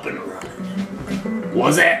running.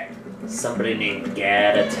 What's that? Somebody named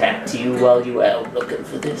Gad attacked you while you were out looking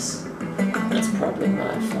for this? That's probably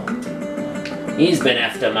my fault. He's been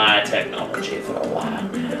after my technology for a while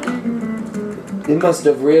now. He must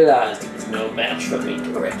have realized it was no match for me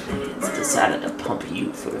directly. It's decided to pump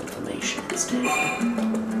you for information instead.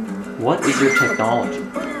 What is your technology?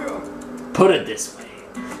 Put it this way.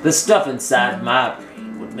 The stuff inside my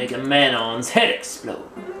brain would make a man-on's head explode.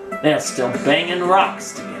 They're still banging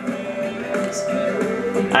rocks together in comparison.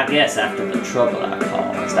 I guess after the trouble I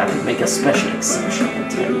caused, I could make a special exception and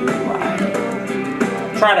tell you why.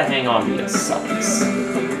 Try to hang on to your socks.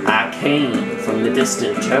 I came from the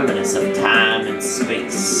distant terminus of time and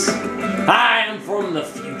space. I am from the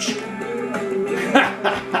future.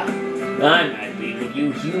 I might be what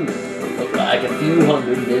you humans will look like a few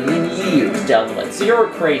 100 million years down the line. So you're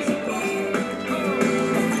a crazy person.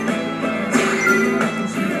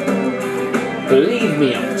 Believe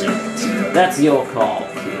me or don't. That's your call,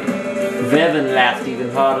 kid. Vevin laughed even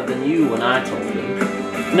harder than you when I told him.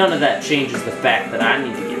 None of that changes the fact that I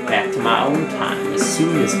need to get back to my own time as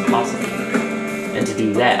soon as possible. And to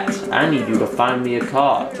do that, I need you to find me a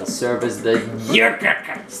car to serve as the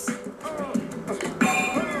Yurkakas.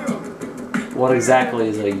 What exactly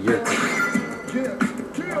is a Yurka?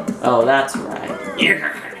 Oh, that's right.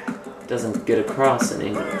 Yurka. Doesn't get across in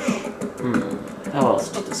English. How else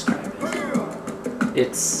to describe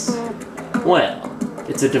it?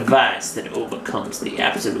 It's a device that overcomes the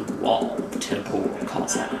absolute wall of temporal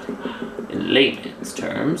causality. In layman's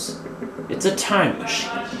terms, it's a time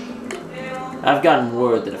machine. I've gotten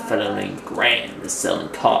word that a fellow named Graham is selling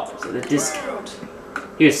cars at a discount.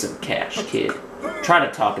 Here's some cash, kid. Try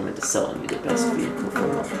to talk him into selling you the best vehicle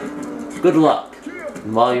for him. Good luck.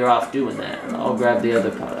 And while you're off doing that, I'll grab the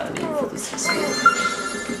other part I need for this experience.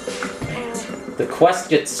 The quest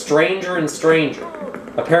gets stranger and stranger.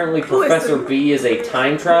 Apparently Professor B is a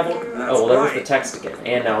time traveler. Oh, well, there was the text again,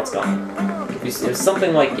 and now it's gone. It was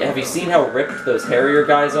something like, have you seen how ripped those Harrier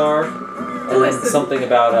guys are? And then something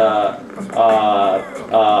about,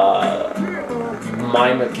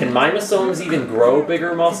 can mimosomes even grow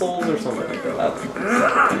bigger muscles or something like that?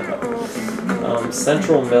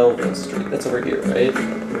 Central Melville Street. That's over here, right?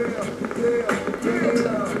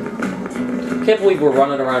 Can't believe we're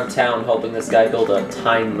running around town helping this guy build a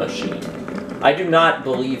time machine. I do not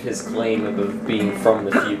believe his claim of being from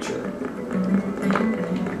the future.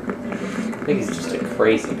 I think he's just a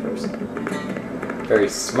crazy person. Very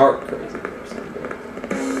smart crazy person.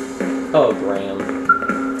 Oh, Graham.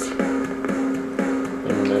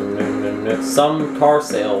 Some car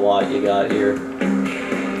sale lot you got here.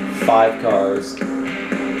 5 cars.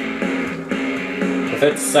 If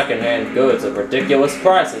it's secondhand goods at ridiculous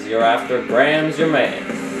prices you're after, Graham's your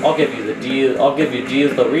man. I'll give you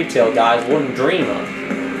deals the retail guys wouldn't dream of.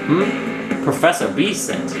 Professor B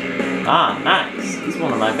sent you. Ah, nice. He's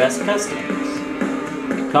one of my best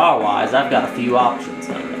customers. Car-wise, I've got a few options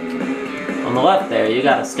on it. On the left there, you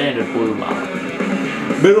got a standard blue model.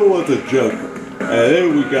 Middle was a junker. And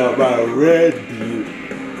then we got my red beauty.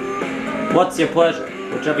 What's your pleasure?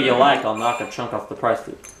 Whichever you like, I'll knock a chunk off the price for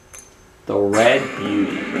you. The red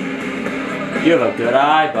beauty. You have a good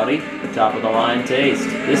eye, buddy. Top of the line taste.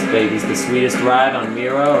 This baby's the sweetest ride on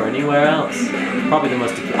Mira or anywhere else. Probably the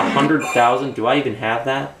most 100,000. Do I even have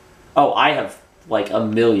that? Oh, I have like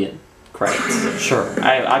 1 million credits. Sure,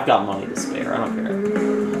 I've got money to spare. I don't care.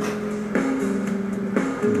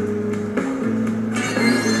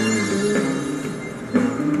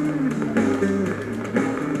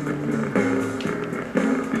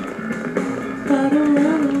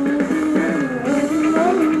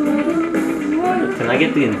 Can I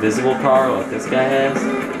get the invisible car like this guy has?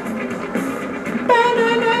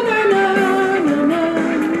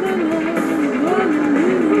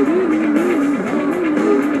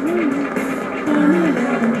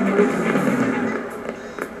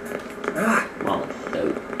 Well,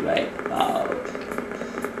 right.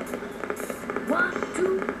 1,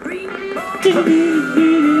 2, 3,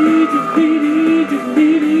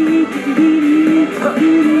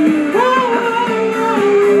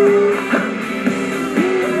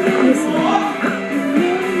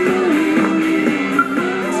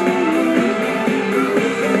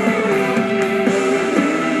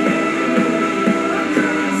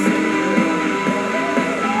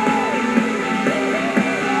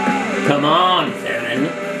 Come on, Theron.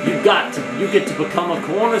 You get to become a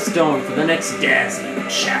cornerstone for the next dazzling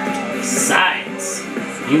chapter of science.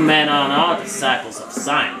 You men are disciples of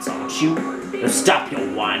science, aren't you? Now stop your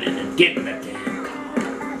whining and get in the damn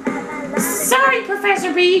car. Sorry,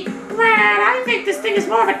 Professor B, but I think this thing is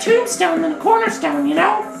more of a tombstone than a cornerstone, you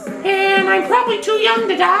know? And I'm probably too young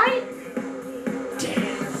to die.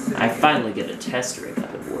 Damn, I finally get a test rig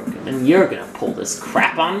up and working, and you're gonna pull this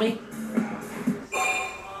crap on me?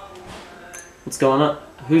 What's going on?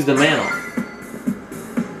 Who's the man on?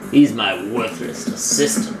 He's my worthless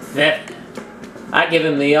assistant, Vevin. I give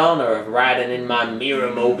him the honor of riding in my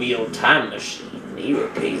mirror-mobile time machine, and he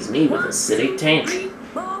repays me with a silly tantrum.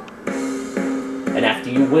 And after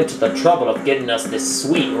you went to the trouble of getting us this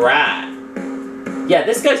sweet ride. Yeah,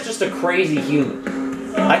 this guy's just a crazy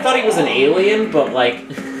human. I thought he was an alien, but like,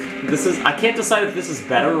 I can't decide if this is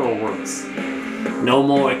better or worse. No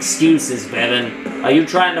more excuses, Bevan. Are you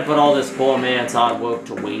trying to put all this poor man's hard work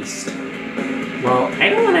to waste? Well, I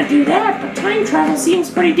don't want to do that, but time travel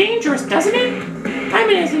seems pretty dangerous, doesn't it? I'm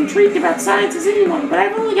as intrigued about science as anyone, but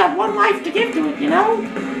I've only got one life to give to it, you know?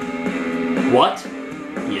 What?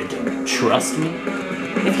 You don't trust me?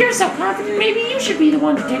 If you're so confident, maybe you should be the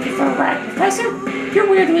one to take it for a ride, Professor. You're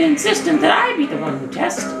weirdly insistent that I be the one who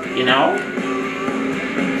tests, you know?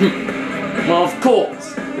 Well, of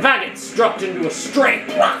course. If I get struck into a straight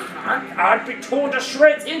block, I'd be torn to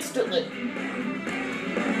shreds instantly.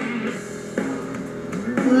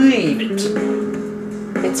 Leave it.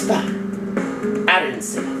 It's fine. I didn't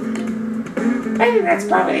say anything. I think that's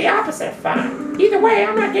probably the opposite of fine. Either way,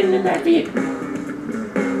 I'm not getting in that vehicle.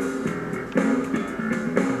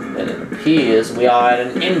 And it appears we are at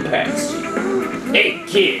an impasse here. Hey,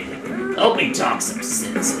 kid. Help me talk some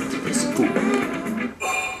sense into this fool.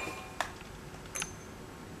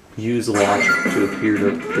 Use logic to appear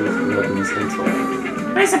to Robin's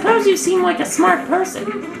intellect. I suppose you seem like a smart person.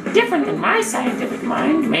 Different than my scientific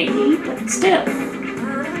mind, maybe, but still.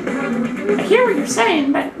 I hear what you're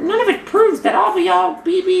saying, but none of it proves that I'll be all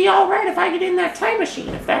right if I get in that time machine,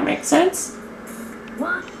 if that makes sense.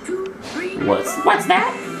 1, 2, 3. What's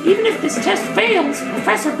that? Even if this test fails,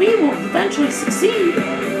 Professor B will eventually succeed.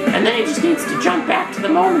 And then he just needs to jump back to the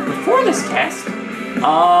moment before this test.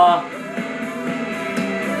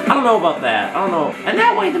 I don't know about that. I don't know. And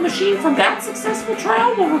that way the machine from that successful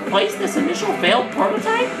trial will replace this initial failed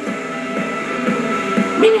prototype?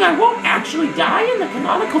 Meaning I won't actually die in the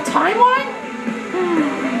canonical timeline?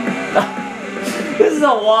 This is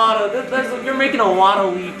a lot of... You're making a lot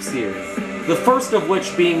of leaps here. The first of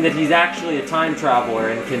which being that he's actually a time traveler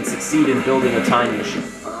and can succeed in building a time machine.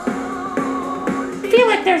 I feel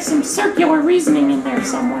like there's some circular reasoning in there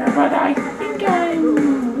somewhere, but I think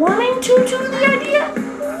I'm warming to the idea.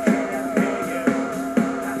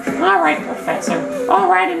 Alright, Professor. All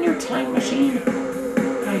right in your time machine.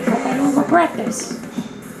 I hope I don't regret this.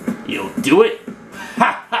 You'll do it?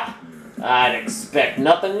 Ha ha! I'd expect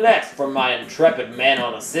nothing less from my intrepid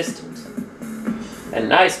man-on assistant. And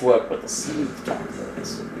nice work with the smooth talk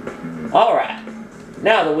birds. Alright,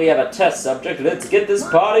 now that we have a test subject, let's get this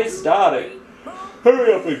party started.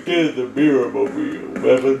 Hurry up and get in the mirror mobile,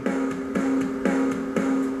 Bevan.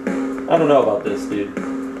 I don't know about this, dude.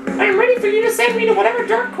 I'm ready for you to send me to whatever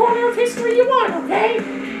dark corner of history you want, okay?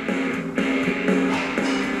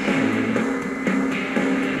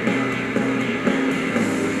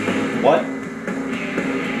 What?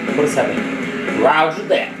 What is happening? Roger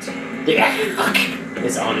that. The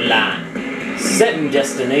is online. Set in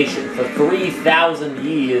destination for 3,000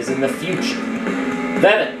 years in the future.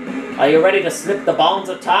 Vevin, are you ready to slip the bonds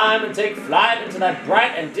of time and take flight into that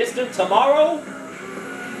bright and distant tomorrow?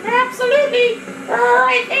 Absolutely.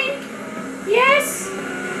 I think. Yes.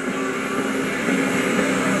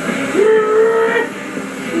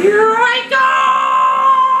 Here I go!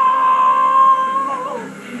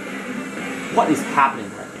 What is happening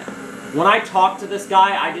right now? When I talked to this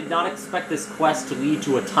guy, I did not expect this quest to lead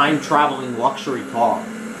to a time-traveling luxury car.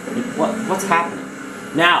 What's happening?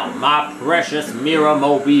 Now, my precious mirror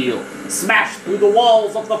mobile, smash through the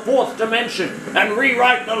walls of the fourth dimension and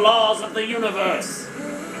rewrite the laws of the universe.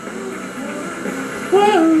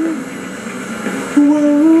 Whoa.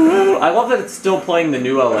 Whoa. I love that it's still playing the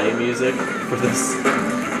new LA music for this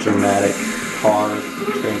dramatic car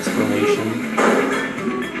transformation.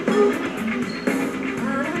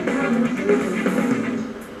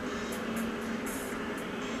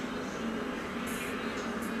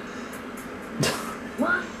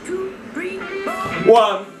 One, two, three, four.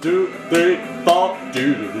 1, 2, 3, 4.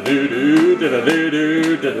 Do do do do do do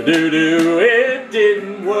do do do do. It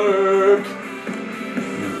didn't work.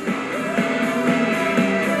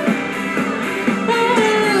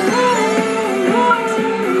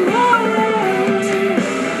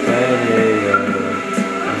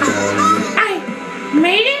 I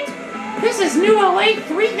made it? This is New LA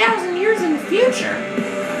 3,000 years in the future.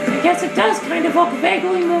 I guess it does kind of look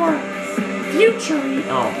vaguely more future-y.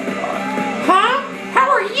 Oh god. Huh? How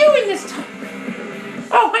are you in this time?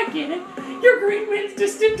 Oh, I get it. You're Green Man's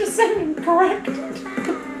distant descendant, correct?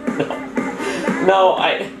 No,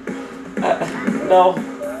 no.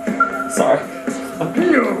 Sorry.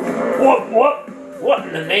 What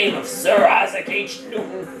in the name of Sir Isaac H.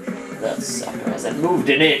 Newton? That sucker hasn't moved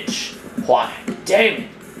an inch. Why, damn it.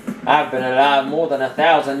 I've been alive more than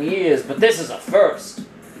 1,000 years, but this is a first.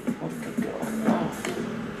 What could go wrong?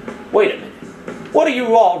 Wait a minute. What are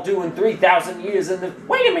you all doing 3,000 years in the...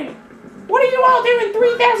 Wait a minute. What are you all doing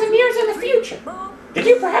 3,000 years in the future? Did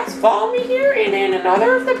you perhaps follow me here in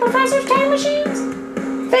another of the Professor's time machines?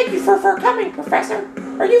 Thank you for coming, Professor.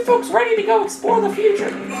 Are you folks ready to go explore the future?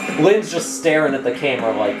 Lynn's just staring at the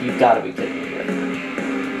camera like, you've got to be kidding me right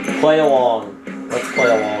now. Play along. Let's play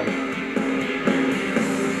along.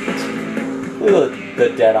 Look at the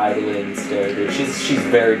dead-eyed Lynn stare, dude. She's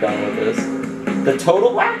very done with this. The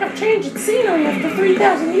total Lack of change in scenery after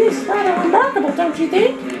 3,000 years is rather remarkable, don't you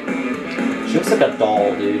think? She looks like a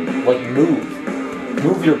doll, dude. Like, move.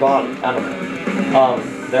 Move your body. I don't know.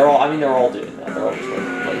 They're all doing that. They're all just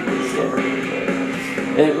like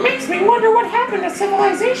staring. It makes me wonder what happened to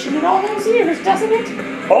civilization in all those years, doesn't it?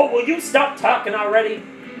 Oh, will you stop talking already?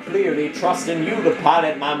 Clearly, trusting you to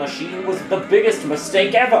pilot my machine was the biggest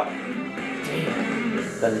mistake ever.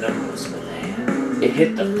 Damn, the numbers were there. It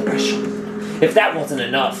hit the threshold. If that wasn't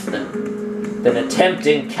enough, then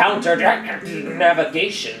attempting counter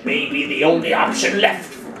navigation may be the only option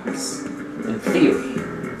left for us. In theory,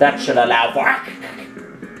 that should allow for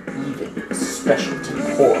even a special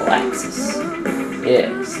temporal axis.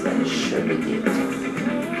 Yes, that is surely it.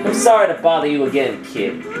 I'm sorry to bother you again,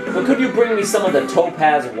 kid, but could you bring me some of the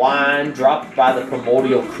topaz wine dropped by the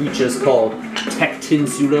primordial creatures called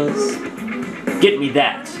tectinsulas? Get me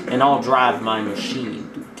that, and I'll drive my machine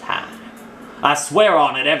through time. I swear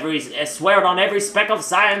on it on every speck of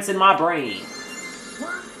science in my brain.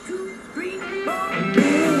 1, 2, 3, 4.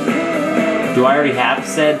 Do I already have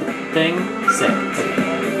said thing? Said. Okay.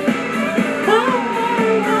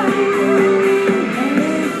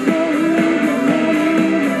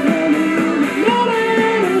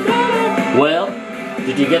 Well,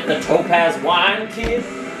 did you get the topaz wine, kid?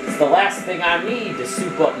 It's the last thing I need to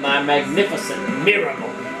soup up my magnificent miracle.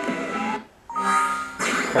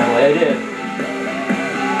 Apparently I did.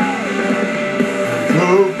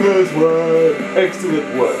 Topaz wine. Excellent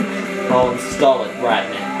work. I'll install it right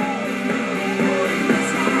now.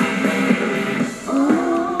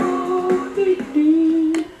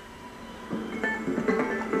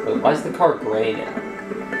 Wait, why is the car gray now?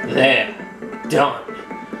 There. Done.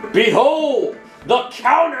 Behold! The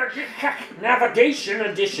counter navigation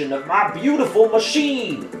edition of my beautiful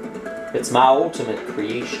machine! It's my ultimate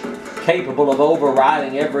creation, capable of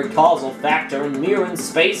overriding every causal factor in mirroring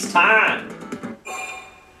space-time.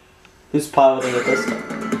 Who's piloting it this time?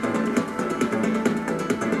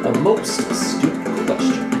 A most astute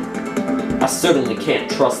question. I certainly can't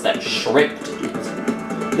trust that shrimp to do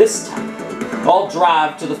it. This time, I'll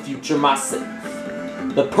drive to the future myself.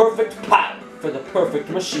 The perfect pilot for the perfect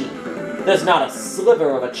machine. There's not a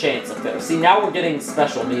sliver of a chance of failure. See, now we're getting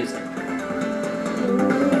special music.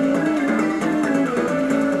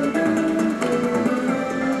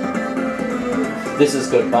 This is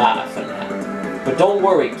goodbye for now. But don't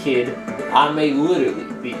worry, kid. I may literally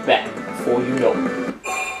be back before you know it.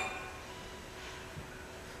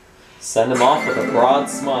 Send him off with a broad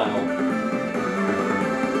smile.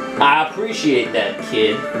 I appreciate that,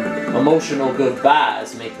 kid. Emotional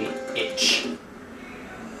goodbyes make me itch.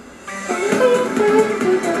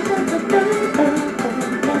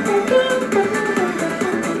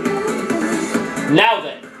 Now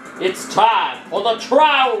then, it's time for the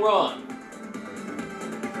trial run!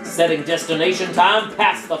 Setting destination time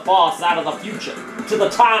past the far side of the future to the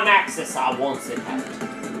time axis I once inhabited.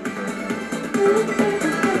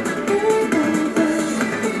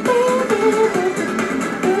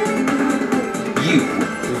 You,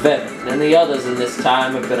 Venom, and the others in this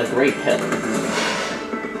time have been a great help.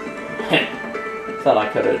 Thought I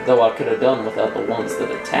could have done without the ones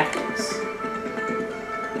that attacked us.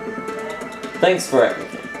 Thanks for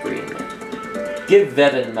everything, Green Man. Give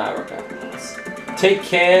Venom my regards. Take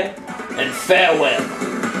care, and farewell.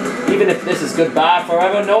 Even if this is goodbye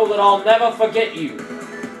forever, know that I'll never forget you.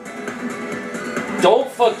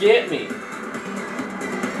 Don't forget me.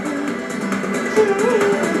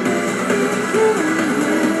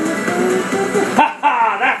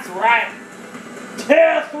 Ha! That's right.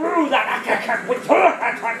 Tear through that with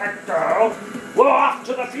her girl. We're off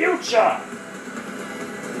to the future.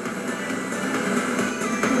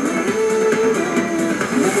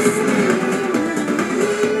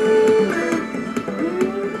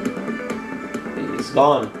 He's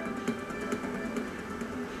gone.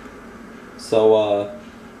 So,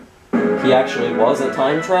 he actually was a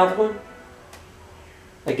time traveler?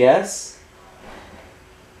 I guess?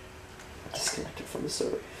 Disconnected from the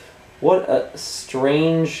server. What a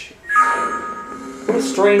strange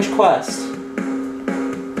quest.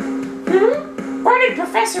 Where did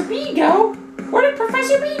Professor B go? Where did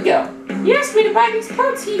Professor B go? He asked me to buy these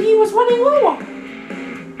parts he was running low on.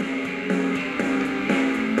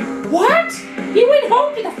 What? He went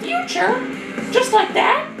home to the future? Just like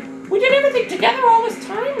that? We did everything together all this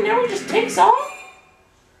time and now he just takes off?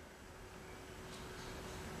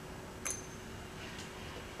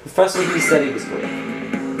 Professor B said he was great.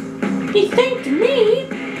 He thanked me?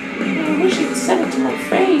 I wish he'd said it to my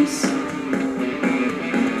face.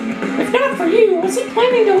 If not for you, was he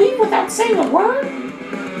planning to leave without saying a word?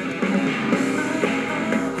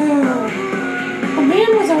 The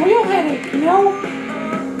man was a real headache, you know?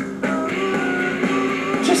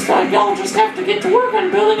 Y'all just have to get to work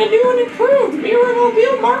on building a new and improved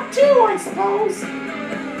Mirror-Mobile Mark II, I suppose.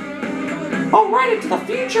 I'll ride it to the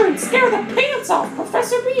future and scare the pants off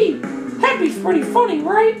Professor B. That'd be pretty funny,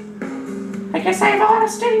 right? I guess I have a lot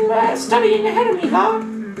of studying ahead of me, huh?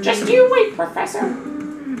 Just you wait, Professor.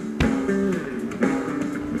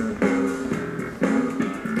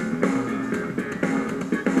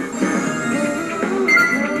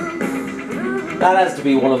 That has to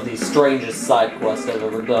be one of the strangest side quests I've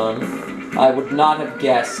ever done. I would not have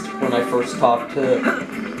guessed when I first talked to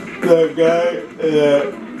that guy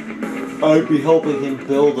that I'd be helping him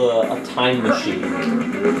build a time machine.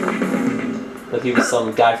 That he was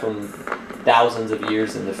some guy from thousands of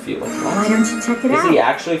years in the future. Why don't you check it out? Is he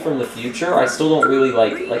actually from the future? I still don't really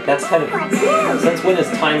like that's kind of... Since when is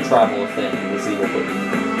time travel a thing? Was he with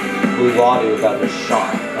Blue about his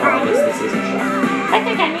shot? Oh, I guess this is a shot. I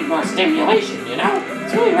think I need more stimulation, you know?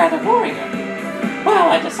 It's really rather boring up here. Well,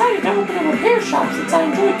 I decided to open a repair shop since I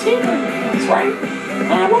enjoy tinkering with things, right?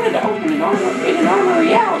 And I wanted to open in an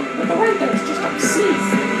armory alley, but the rent there is just obscene.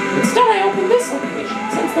 Instead, I opened this location,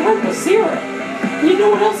 since the rent was zero. You know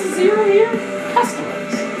what else is zero here?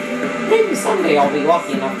 Customers. Maybe someday I'll be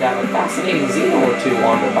lucky enough to have a fascinating Xeno or two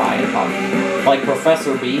wander by and talk. Like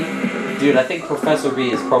Professor B. Dude, I think Professor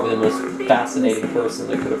B is probably the most fascinating person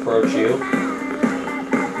that could approach you.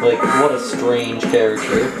 Like, what a strange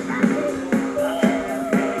character.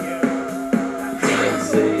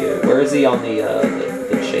 Where is he on the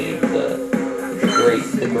chain?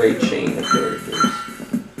 The great chain of characters.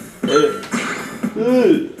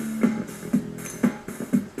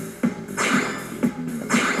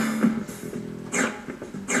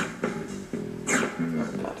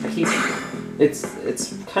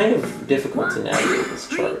 It's kind of difficult to navigate this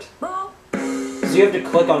chart. So you have to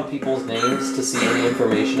click on people's names to see any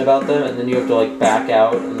information about them, and then you have to like back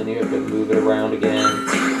out, and then you have to move it around again.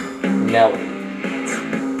 Now,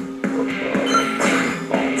 who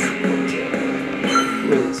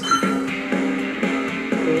are these people?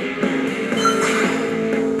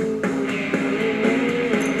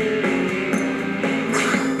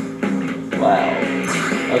 Wow.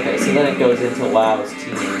 Okay, so then it goes into Lau's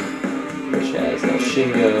team, which has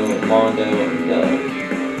Shingo, Mondo, and Doug.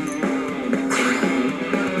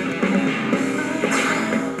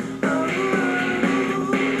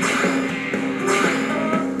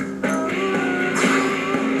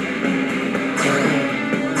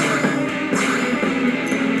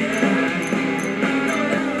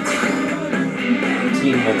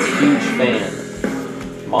 Huge fan.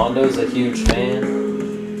 Mondo's a huge fan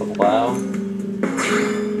of WoW.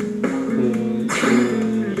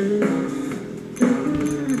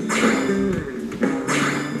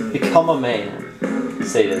 Become a man,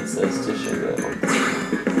 Satan says to Shingo.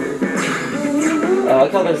 I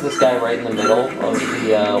like how there's this guy right in the middle of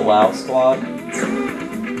the WoW squad.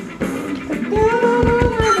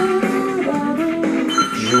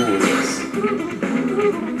 Jules.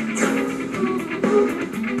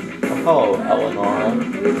 Oh, Eleonora.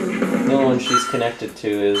 The only one she's connected to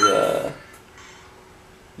is,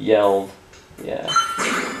 Yelv. Yeah.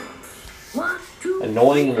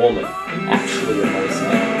 Annoying woman. Actually a nice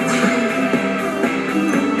name.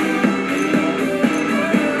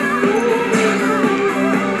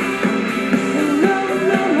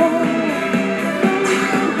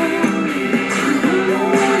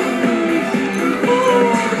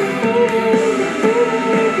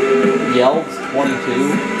 Yelv's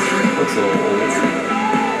 22. Looks a little old.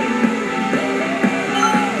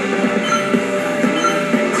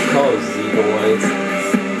 Oh, Z-Boy.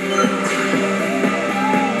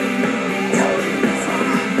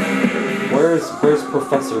 Where's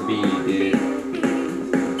Professor B, dude?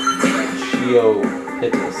 Shio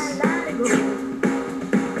Hittis.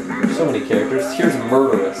 There's so many characters. Here's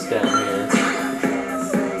Murderous down here.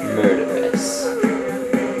 Murderous.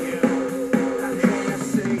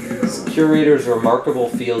 Curator's remarkable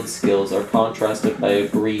field skills are contrasted by a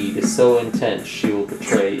greed so intense she will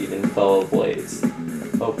betray even fellow blades.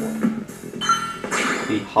 Oh boy.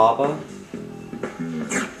 The Haba?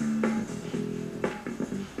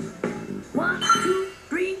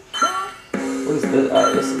 What is this?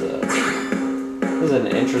 Oh, this is an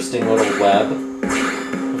interesting little web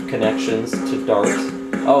of connections to darts.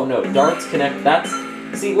 Oh no, darts connect.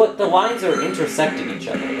 See, what the lines are intersecting each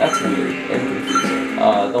other. That's weird and confusing.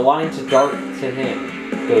 The line to dart to him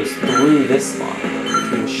goes through this line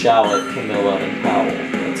between Shallot, Camilla, and Powell.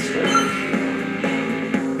 That's strange.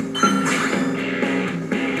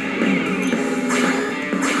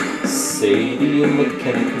 Sadie and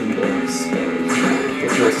McKenna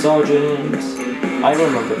Virtual Sergeant. I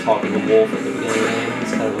remember talking to Wolf at the beginning of the game.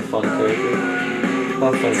 He's kind of a fun character.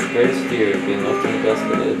 Pathfinder's greatest fear is being left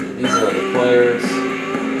undisputed. These are other players.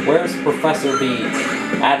 Where's Professor B?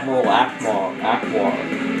 Admiral Akbar.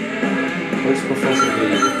 Where's Professor B?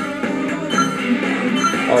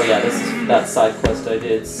 Oh yeah, this is that side quest I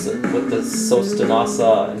did with the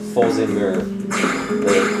Sostanasa and Folzimir.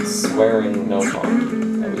 The swearing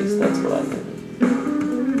Noton. At least that's what I meant.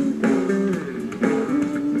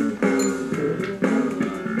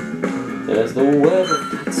 There's the web of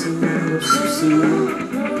Tatsu.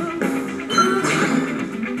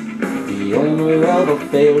 The owner of a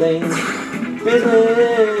failing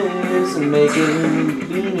business and making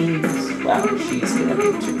beanies. Wow, she's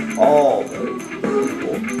connected to all the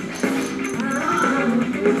people.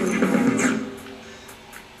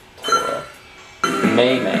 Tora.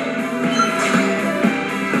 May.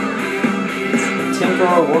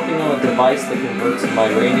 Tinkerer working on a device that converts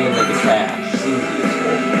Myranium into cash. Seems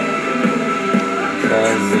useful.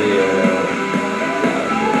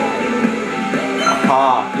 Aha,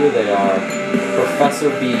 here they are. Professor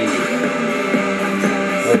B.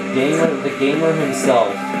 The gamer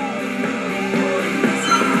himself.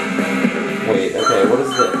 Wait, okay, what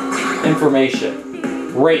is the information?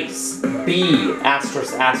 Race. B,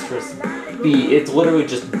 asterisk, B. It's literally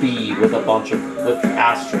just B with a bunch of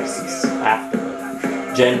asterisks after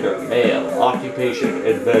it. Gender, male. Occupation,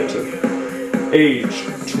 inventor. Age,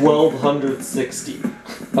 1260.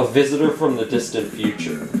 A visitor from the distant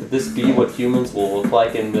future. Could this be what humans will look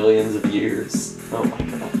like in millions of years? Oh my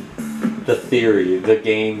god. The theory, the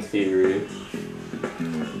game theory.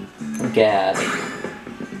 Gad.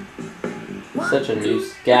 Such a new...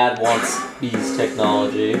 Gad wants B's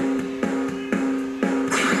technology.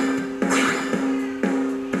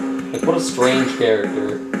 Like, what a strange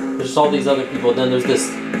character. There's just all these other people, then there's this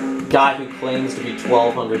guy who claims to be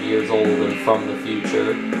 1200 years old and from the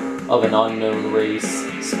future, of an unknown race,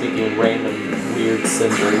 speaking random weird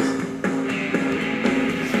symbols.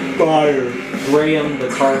 Fire! Graham, the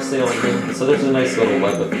car salesman. So there's a nice little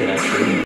web of connection.